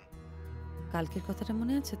 কালকের কথাটা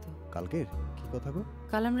মনে আছে তো? কালকের কি কথা গো?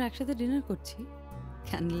 কাল আমরা একসাথে ডিনার করছি,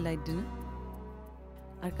 ক্যান্ডেল লাইট ডিনার।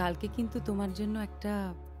 আর কালকে কিন্তু তোমার জন্য একটা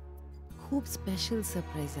খুব স্পেশাল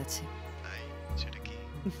সারপ্রাইজ আছে। সেটা কি?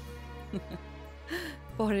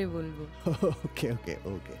 পরে বলবো। ওকে ওকে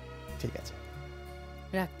ওকে, ঠিক আছে,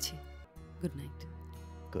 রাখছি। Good night.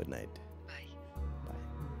 Good night.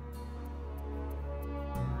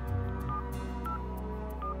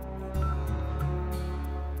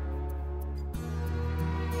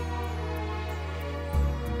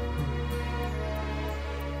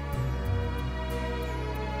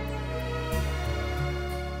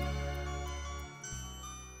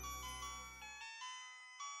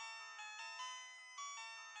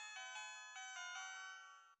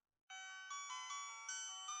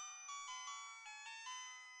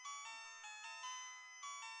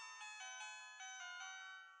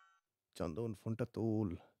 চন্দন, ফোনটা তোল,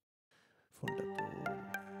 ফোনটা তোল।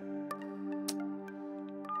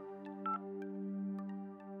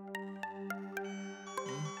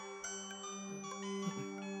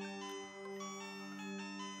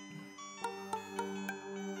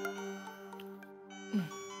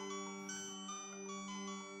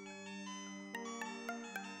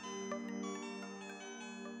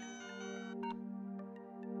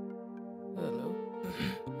 হ্যালো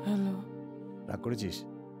হ্যালো, রাগ করেছিস?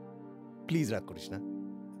 প্লিজ রাগ করিস না,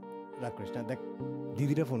 রাগ করিস না। দেখ,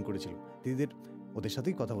 দিদিরা ফোন করেছিল, দিদিদের ওদের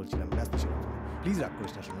সাথেই কথা বলছিলাম, ব্যস্ত ছিলাম। প্লিজ রাগ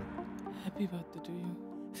করিস না শোনা। Happy birthday to you.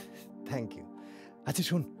 Thank you. আচ্ছা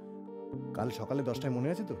শোন, কাল সকালে 10টায় মনে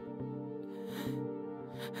আছে তো?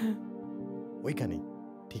 ওইখানেই,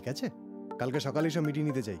 ঠিক আছে? কালকে সকালে সব মিটিং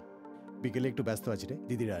নিতে চাই, বিকেলে একটু ব্যস্ত আছি রে,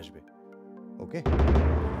 দিদিরা আসবে। ওকে,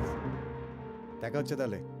 দেখা হচ্ছে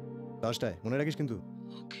তাহলে 10টায়, মনে রাখিস কিন্তু।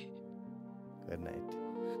 Good night.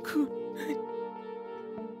 Good night.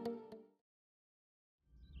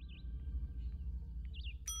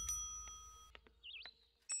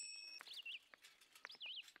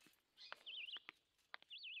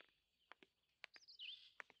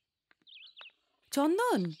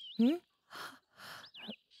 চন্দন,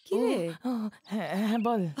 কি রে? হ্যাঁ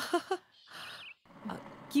বল।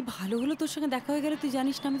 কি ভালো হলো তোর সঙ্গে দেখা হয়ে গেল। তুই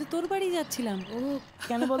জানিস না আমি তো তোর বাড়ি যাচ্ছিলাম। ও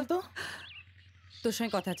কেন বলতো? তোর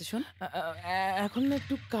সঙ্গে কথা আছে, শোন। এখন না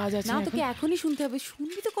একটু কাজ আছে। না, তোকে এখনই শুনতে হবে।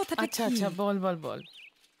 শুনবি তো কথাটা? আচ্ছা আচ্ছা, বল বল বল।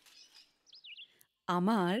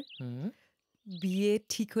 আমার বিয়ে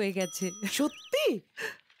ঠিক হয়ে গেছে। সত্যি?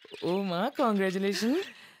 ও মা, কংগ্রাচুলেশন।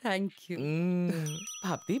 Thank you.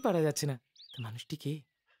 ভাবতেই পারা যাচ্ছে না তো মানুষটি কে।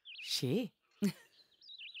 সে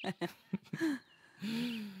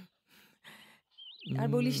আর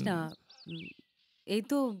বলিস না, এই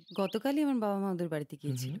তো গতকালই আমার বাবা মা ওদের বাড়িতে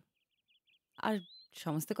গিয়েছিল, আর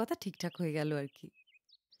সমস্ত কথা ঠিকঠাক হয়ে গেল আর কি।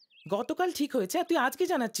 গতকাল ঠিক হয়েছে আর তুই আজকে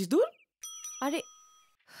জানাচ্ছিস? দূর। আরে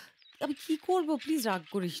আমি কি করব, প্লিজ রাগ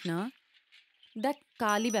করিস না। দেখ,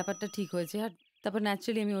 কালই ব্যাপারটা ঠিক হয়েছে, আর তারপর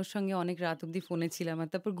ন্যাচারালি আমি ওর সঙ্গে অনেক রাত অব্দি ফোনে ছিলাম, আর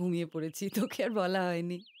তারপর ঘুমিয়ে পড়েছি। তোকে আর বলা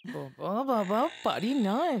হয়নি। বাবা বাবা, পারি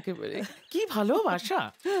না একেবারে। কি ভালোবাসা।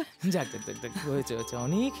 যাক যাক যাক যাক, হয়েছে হয়েছে,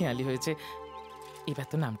 অনেক খেয়ালি হয়েছে। এবার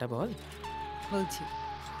তো নামটা বল। বলছি,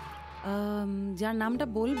 যার নামটা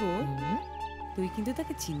বলবো তুই কিন্তু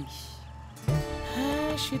তাকে চিনিস। হ্যাঁ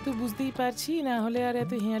সে তো বুঝতেই পারছি, না হলে আর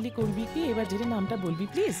এত হেয়ালি করবি কি? এবার যেটা নামটা বলবি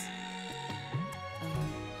প্লিজ।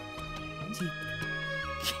 জিৎ।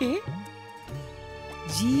 কে?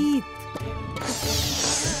 জিৎ।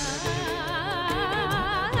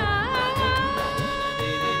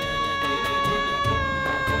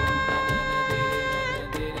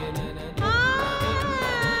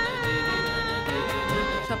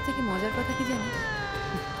 সব থেকে মজার কথা কি জানিস?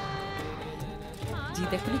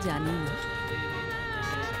 জিৎ এখনো জানি না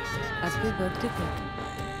আজকের বার্থডেতে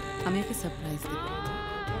আমি ওকে সারপ্রাইজ দেব।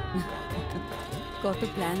 কত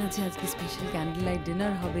প্ল্যান আছে, আজকে স্পেশাল ক্যান্ডেল লাইট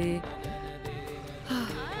ডিনার হবে।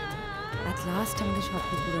 অ্যাট লাস্ট আমাদের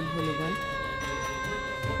স্বপ্ন পূরণ হলো বল।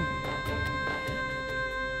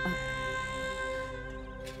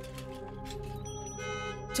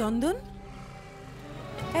 চন্দন,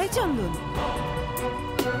 এই চন্দন,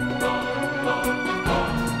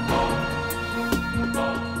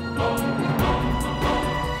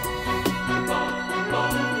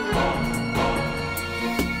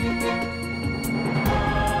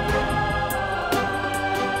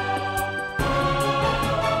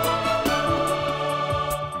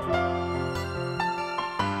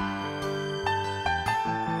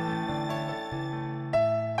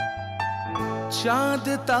 চাঁদ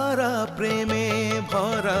তারা প্রেমে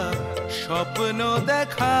ভরা স্বপ্ন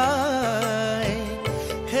দেখায়,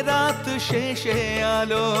 রাত শেষে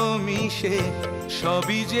আলো মিশে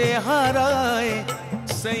সবই যে হারায়।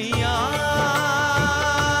 সৈয়া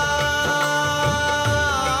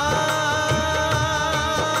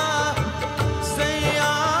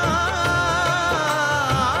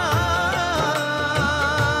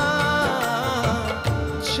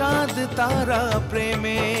চাঁদ তারা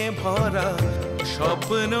প্রেমে ভরা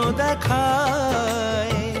স্বপ্ন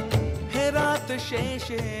দেখায়, রাত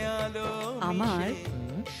শেষে আলো আমার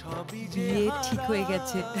বিয়ে ঠিক হয়ে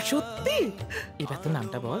গেছে। সত্যি? এবার তো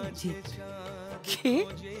নামটা বল। জিৎ। কে?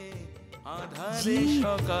 আধারে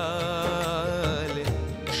সকাল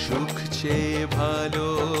সুখ চেয়ে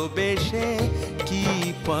ভালোবেসে কি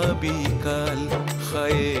পাবি কাল,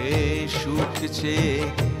 হায় সুখ চেয়ে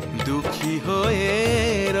দুঃখী হয়ে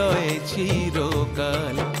রয়ে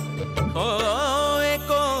চিরকাল। ও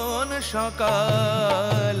কোন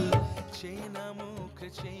সকাল, চেনা মুখ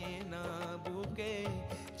চেনা বুকে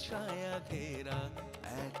ছায়া ঘেরা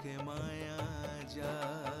এক মায়া যা।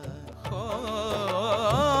 ও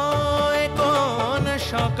কোন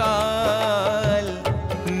সকাল,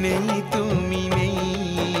 নেই তুমি নেই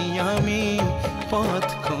আমি পথ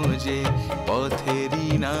খোঁজে পথেরই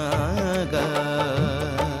নাগাল।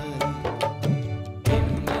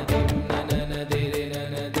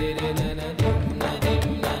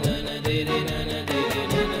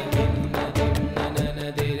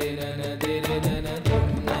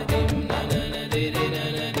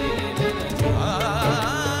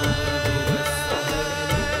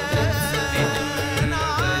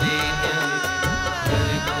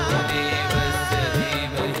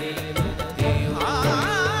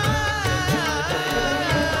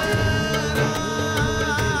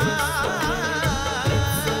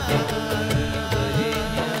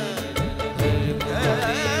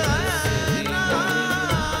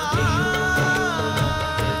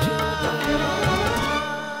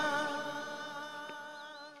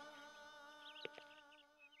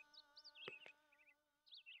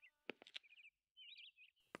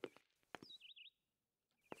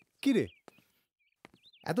 কি রে,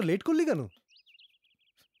 এত লেট করলি কেন?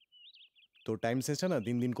 তোর টাইম সেন্সটা না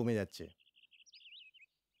দিন দিন কমে যাচ্ছে।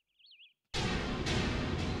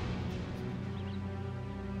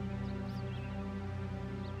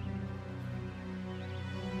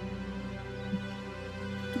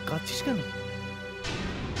 তুই কাঁদছিস কেন?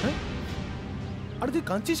 হ্যাঁ, আরে তুই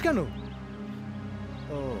কাঁদছিস কেন?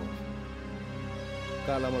 ও,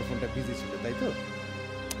 কাল আমার ফোনটা বিজি ছিল তাই তো?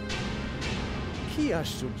 কি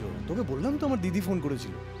আশ্চর্য, তোকে বললাম তো আমার দিদি ফোন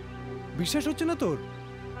করেছিল। বিশ্বাস হচ্ছে না তোর?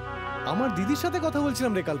 আমার দিদির সাথে কথা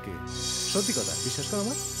বলছিলাম রে কালকে। সত্যি কথা, বিশ্বাস কর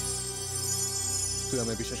আমার। তুই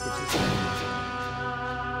আমায় বিশ্বাস করছিস?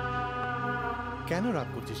 কেন রাগ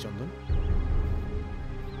করছিস চন্দন?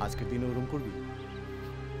 আজকের দিনে ওরম করবি?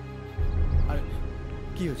 আরে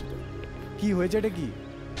কি হয়েছে তোর? কি হয়েছে এটা কি?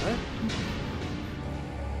 হ্যাঁ,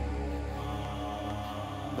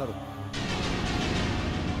 ধরো।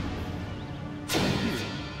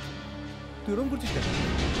 তুই ওরম করছিস কেন?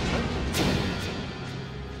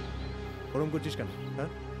 ওরম করছিস কেন? হ্যাঁ,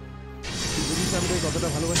 তুই বুঝিস না আমি তোকে কতটা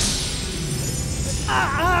ভালোবাসি?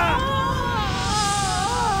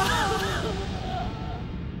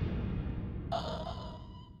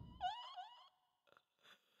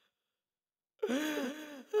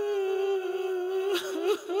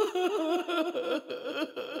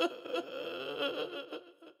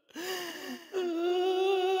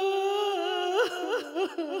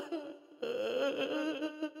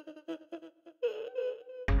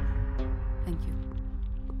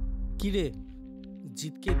 কি রে,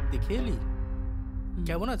 জিতকে দেখে এলি?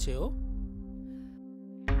 কেমন আছে ও?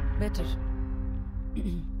 বেটার।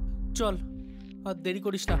 চল, আর দেরি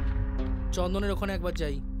করিস না, চন্দনের ওখানে একবার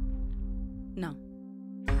যাই। না,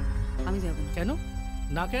 আমি যাব না। কেন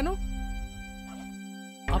না? কেন?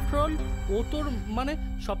 আফটার অল ও তোর মানে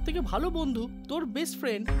সব থেকে ভালো বন্ধু, তোর বেস্ট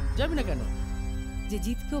ফ্রেন্ড। যাবি না কেন? যে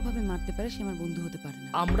জিতকে ওভাবে মারতে পারে সে আমার বন্ধু হতে পারে না।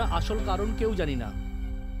 আমরা আসল কারণ কেউ জানি না।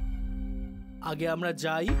 আগে আমরা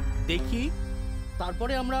যাই, দেখি,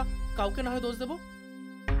 তারপরে আমরা কাউকে না হয় দোষ দেব।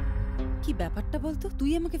 কি ব্যাপারটা বলতো?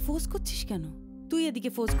 তুই আমাকে ফোর্স করছিস কেন? তুই এদিকে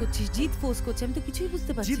ফোর্স করছিস, জিত ফোর্স করছে, আমি তো কিছুই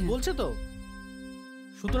বুঝতে পারছি না। জিত বলছে তো,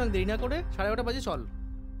 সুতরাং দেরি না করে 11:30 বাজে চল।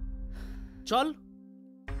 চল।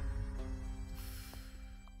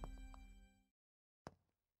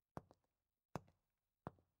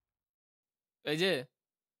 এই যে,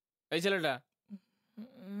 এই ছেলেটা,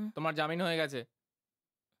 তোমার জামিন হয়ে গেছে,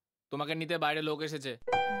 তোমাকে নিতে বাইরে লোক এসেছে।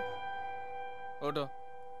 ওঠো,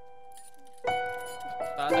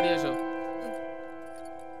 তাড়াতাড়ি এসো।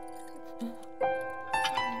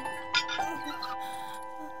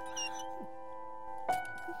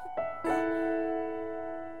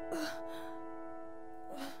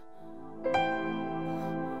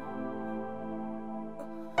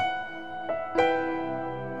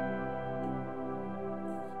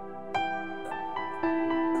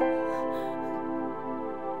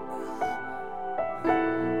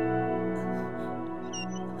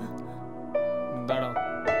 দাঁড়াও।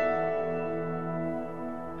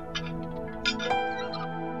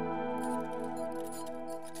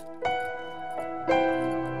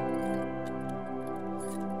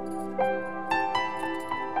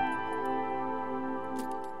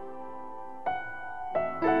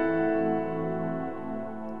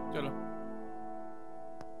 চলো।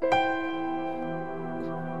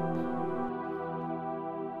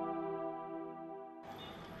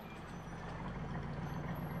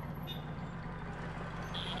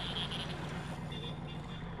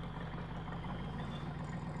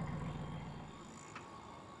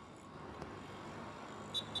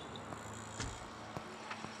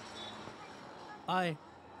 আয়,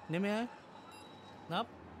 নেমে আয়। নাপ,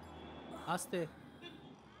 আস্তে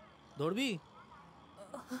ধরবি,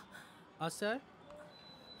 আস্তে আয়।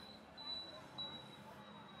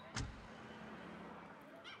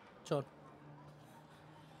 চল।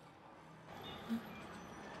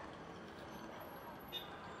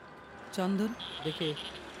 চন্দন, দেখে।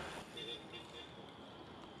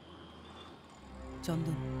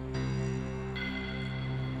 চন্দন,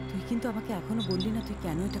 তুই কিন্তু আমাকে এখনো বললি না তুই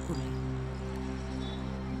কেন এটা করলি।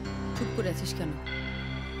 চুপ করে আছিস কেন?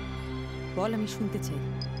 বল, আমি শুনতে চাই।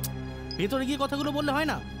 ভেতরে গিয়ে কথাগুলো বললে হয়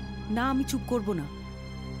না? না, আমি চুপ করব না।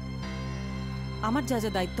 আমার যা যা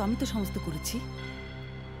দায়িত্ব আমি তো সমস্ত করেছি।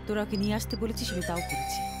 তোরা ওকে নিয়ে আসতে বলেছিস, আমি তাও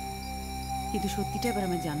করেছি, কিন্তু সত্যিটা এবার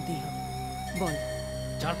আমায় জানতেই হবে। বল।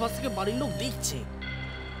 চারপাশ থেকে বাড়ির লোক দেখছে।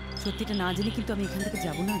 সত্যিটা না জেনে কিন্তু আমি এখান থেকে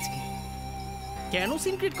যাব না আজকে। কেন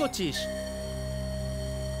সিনক্রেট করছিস?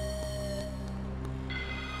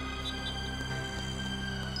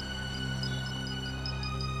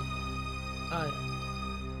 আয়,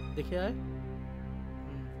 দেখে আয়।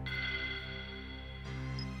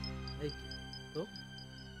 এই তো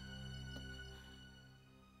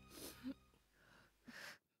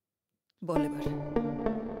বল এবার,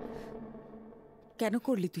 কেন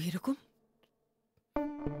করলি তুই এরকম?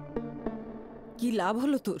 কি লাভ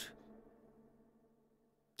হলো তোর?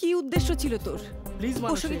 কি উদ্দেশ্য ছিল তোর? প্লিজ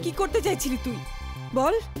ওর সঙ্গে কি করতে চাইছিলি তুই?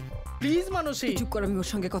 বল প্লিজ। মানসী, চুপ কর, আমি ওর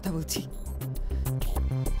সঙ্গে কথা বলছি।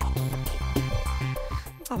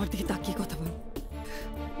 আমার দিকে তাকিয়ে কথা বল।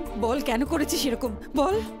 বল কেন করেছিস এরকম?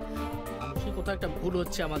 বল। মানসী, কোথাও একটা ভুল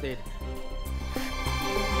হচ্ছে আমাদের।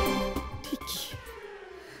 ঠিকই,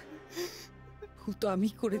 ভুল তো আমি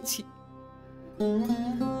করেছি।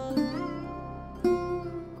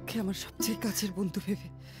 ওকে আমার সবচেয়ে কাছের বন্ধু ভেবে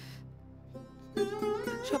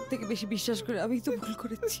সব থেকে বেশি বিশ্বাস করে আমি তো ভুল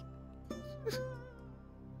করেছি।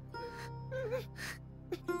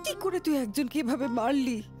 কি করে তুই একজনকে এভাবে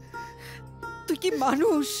মারলি? তুই কি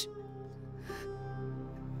মানুষ?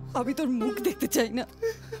 আমি তোর মুখ দেখতে চাই না।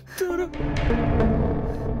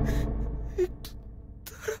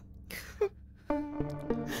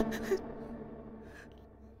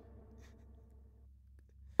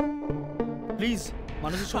 প্লিজ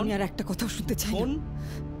মানুষ, আমি আর একটা কথাও শুনতে চাই না।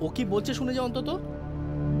 ও কি বলছে শুনে যা অন্তত।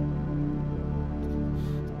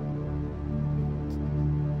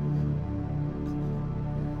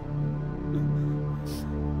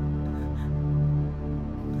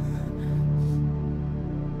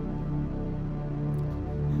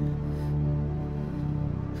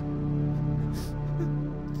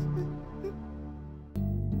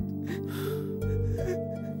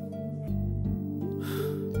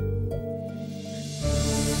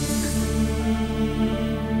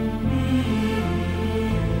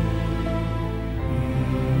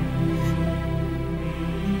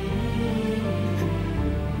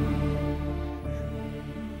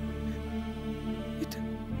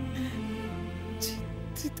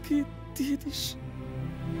 ইন্দ্রজিৎকে দিয়ে দিস।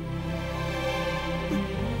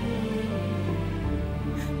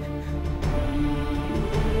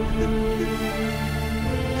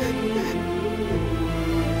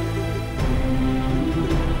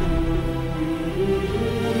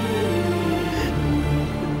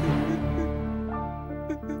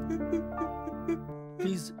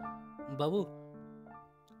 প্লিজ বাবু,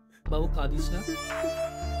 বাবু কাঁদিস না,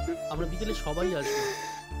 আমরা বিকেলে সবাই আসবো,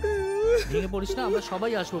 ভেঙে পড়িস না, আমরা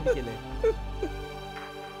সবাই আসবো বিকেলে।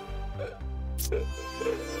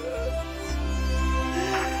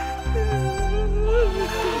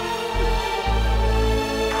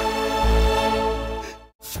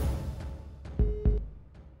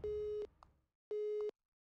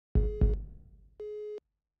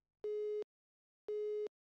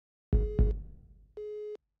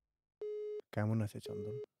 কেমন আছে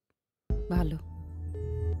চন্দন? ভালো,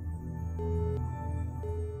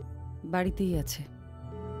 বাড়িতেই আছে।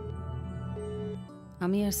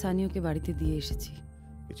 আমি আর সানিওকে বাড়িতে দিয়ে এসেছি।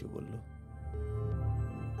 কিছু বললো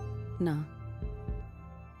না,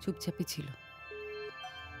 চুপচাপই ছিল।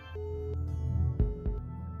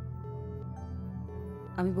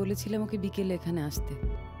 আমি বলেছিলাম ওকে বিকেলে এখানে আসতে,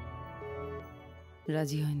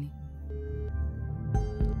 রাজি হয়নি।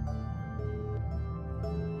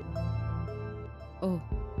 ও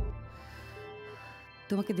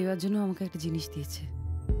তোমাকে দেওয়ার জন্য আমাকে একটা জিনিস দিয়েছে।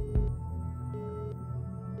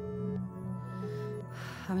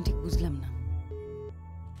 আমি ঠিক বুঝলাম না।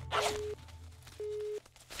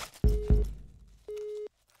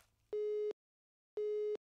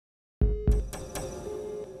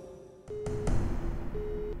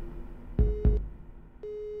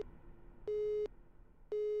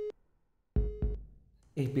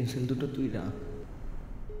 এই পেন্সিল দুটো তুই রাখ।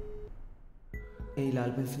 এই লাল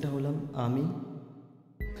পেন্সিলটা হলাম আমি,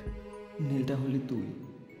 নীলটা হলি তুই।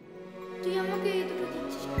 তুই আমাকে এই দুটো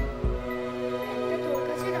দিচ্ছিস, একটা তোর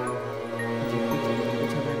কাছে রাখ। যে তুই চন্দনকে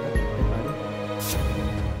ছাড়া একা থাকতে পারে?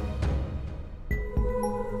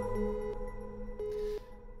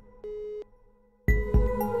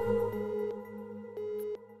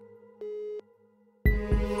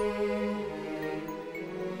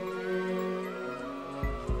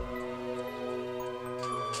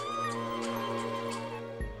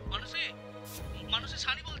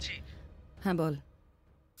 হ্যাঁ বল।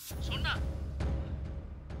 শোন না,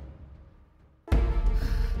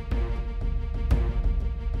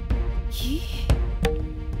 কি?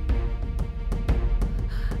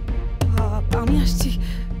 আমি আসছি।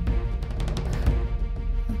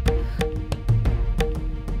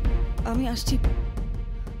 আমি আসছি।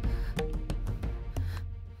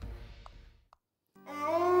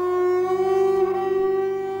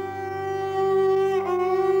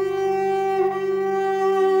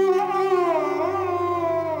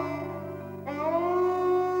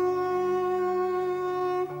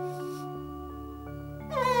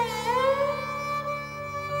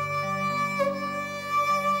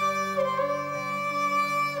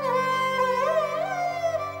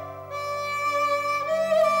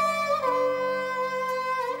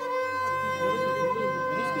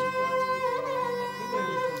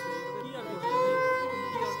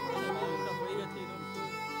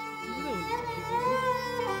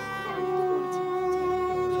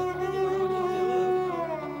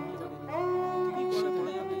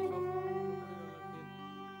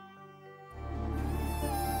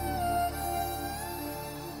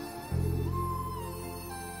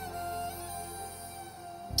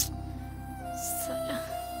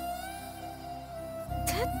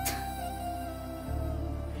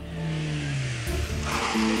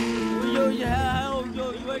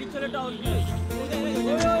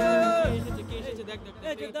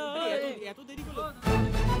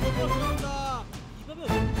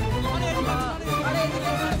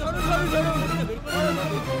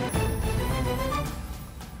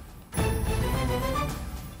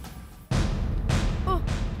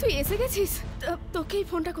 তুই এসে গেছিস? তোকেই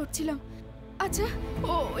ফোনটা করছিলাম। আচ্ছা,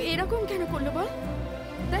 ও এরকম কেন করলো বল?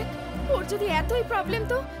 দেখ, ওর যদি এতই প্রবলেম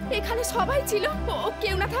তো এখানে সবাই ছিল, ও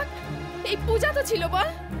কেউ না থাক। এই পূজা তো ছিল বল,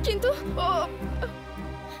 কিন্তু ও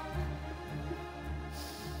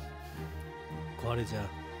ঘরে যা।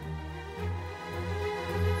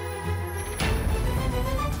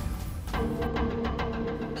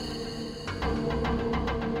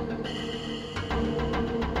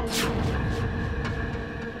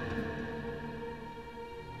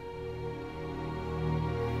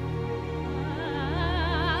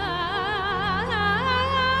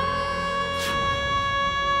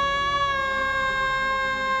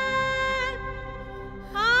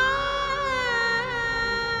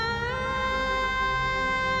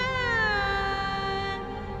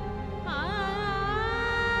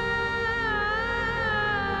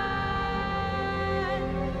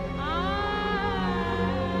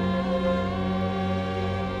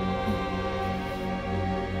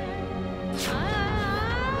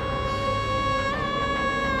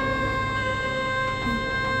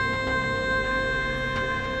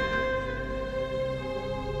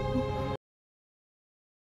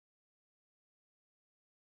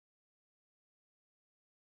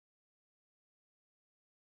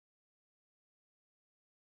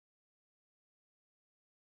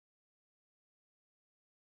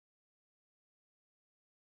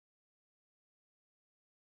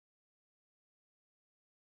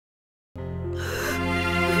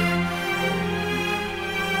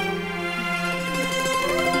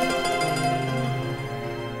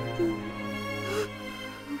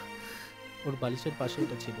 বালিশের পাশে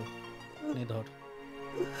এটা ছিল, নে ধর।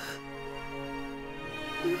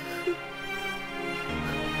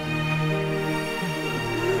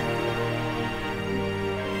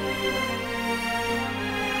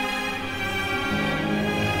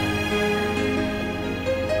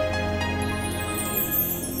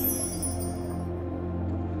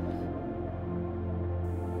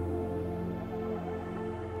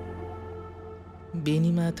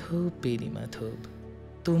 বেনি মাধব, বেনি মাধব,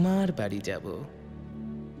 তোমার বাড়ি যাব।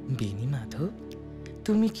 বেনি মাধব,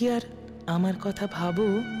 তুমি কি আর আমার কথা ভাবো?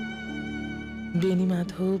 বেনি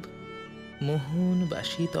মাধব, মোহন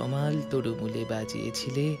বাঁশি তমাল তরুমূলে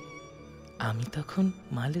বাজিয়েছিলে, আমি তখন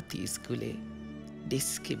মালতী স্কুলে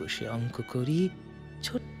ডেস্কে বসে অঙ্ক করি,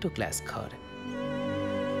 ছোট্ট ক্লাস ঘর।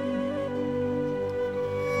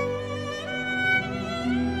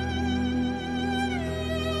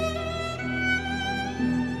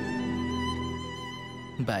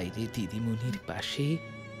 বাইরে দিদিমণির পাশে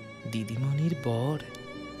দিদিমণির বর।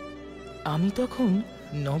 আমি তখন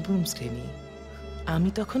নবম শ্রেণী, আমি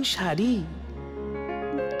তখন শাড়ি।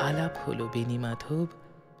 আলাপ হলো বেনি মাধব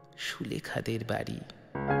সুলেখাদের বাড়ি।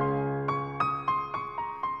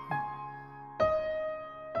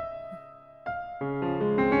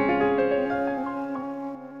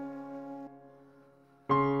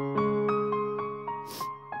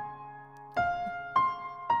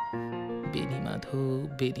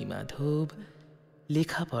 বেনি মাধব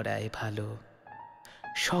লেখাপড়ায় ভালো,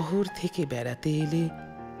 শহর থেকে বেড়াতে এলে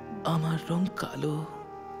আমার রং কালো।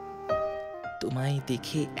 তোমায়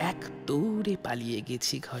দেখে এক দৌড়ে পালিয়ে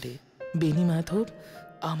গেছি ঘরে। বেনি মাধব,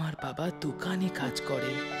 আমার বাবা দোকানে কাজ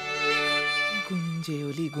করে। গুঞ্জে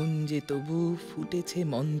অলি গুঞ্জে তবু ফুটেছে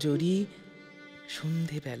মঞ্জরি,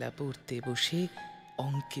 সন্ধেবেলা পড়তে বসে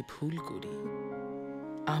অঙ্কে ভুল করি।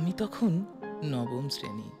 আমি তখন নবম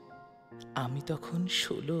শ্রেণী, আমি তখন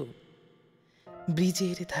 16।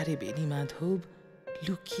 ব্রিজের ধারে বেনি মাধব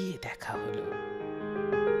লুকিয়ে দেখা হলো।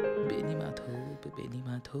 বেনি মাধব, বেনি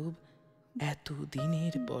মাধব, এত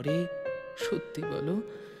দিনের পরে সত্যি বলো,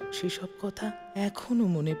 সেসব কথা এখনো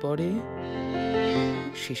মনে পড়ে?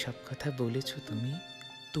 সেসব কথা বলেছ তুমি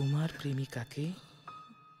তোমার প্রেমিকাকে?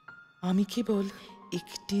 আমি কেবল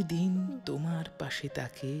একটি দিন তোমার পাশে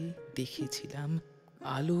তাকে দেখেছিলাম,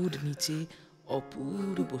 আলোর নিচে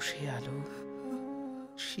অপূর্ব সে আলো।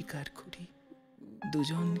 স্বীকার করি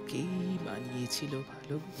দুজনকেই মানিয়েছিল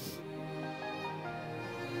ভালো।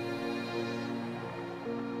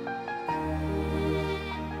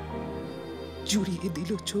 জুড়িয়ে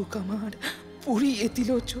দিল চোখ আমার, পুড়িয়ে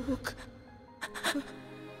দিল চোখ।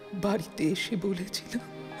 বাড়িতে এসে বলেছিল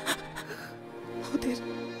ওদের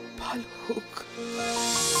ভালো হোক।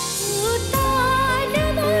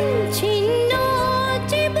 ছিন্ন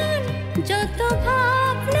জীবন যত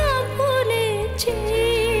ভাবনা ভুলেছে,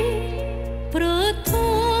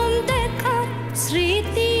 প্রথম দেখা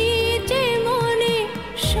স্মৃতি যে মনে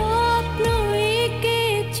স্বপ্ন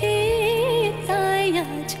এঁকেছে, তাই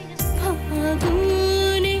আজ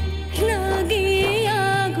ফাগুনে লাগে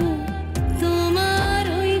আগুন তোমার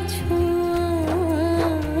ওই ছোঁয়া।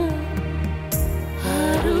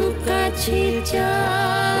 আরো কাছে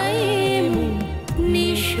যাই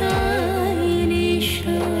নিশায়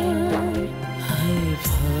নিশায়, হায়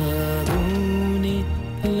ফাগুনে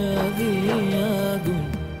লাগে আগুন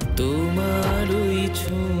তোমার ওই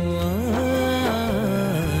ছোঁয়ায়।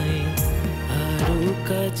 আরো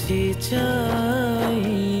কাছে চাই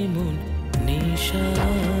মন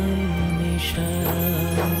নিশায় নিশায়।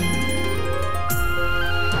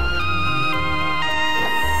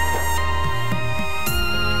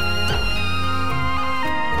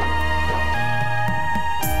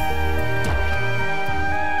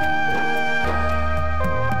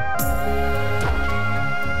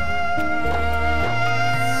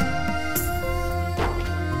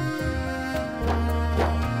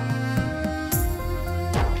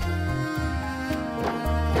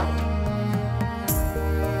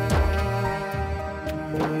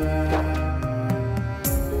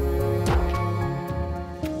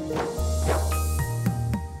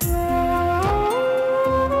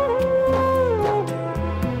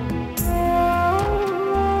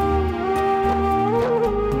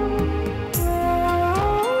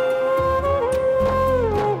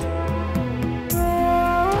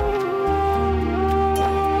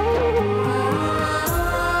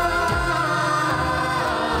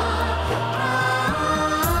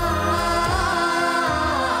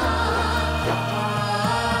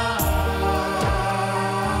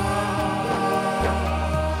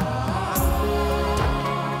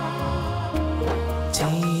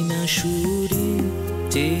 সুরে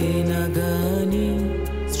চেনা গানে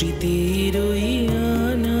স্মৃতির ওই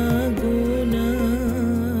আনা গোনা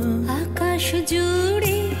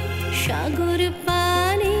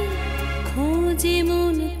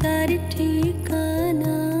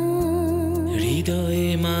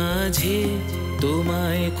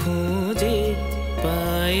খোঁজে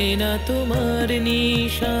পায় না তোমার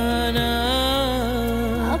নিশানা।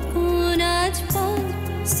 আপন আজ পর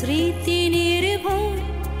স্মৃতি নির্ভর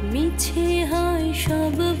মিছে হয়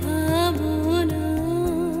সব ভাবনা।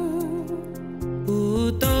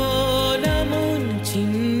 উতলা মন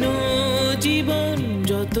ছিন্ন জীবন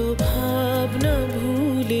যত ভাবনা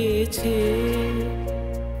ভুলেছে।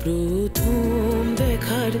 প্রথম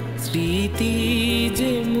দেখার স্মৃতি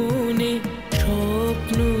যে মনে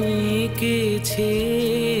স্বপ্ন এঁকেছে,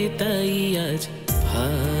 তাই আজ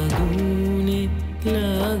ফাগুনে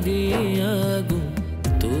লাগে আগুন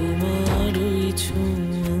তোমার ওই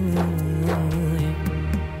ছোঁয়ায়।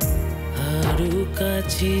 আরো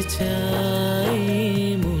কাছে চাই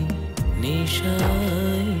মন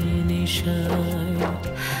নেশায় নেশায়।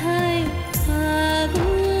 হায়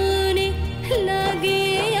ফাগুনে লাগে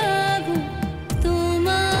আগুন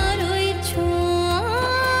তোমার ওই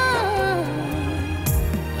ছোঁয়ায়।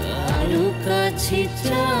 আরো কাছে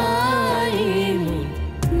চাই মন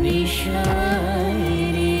নেশায়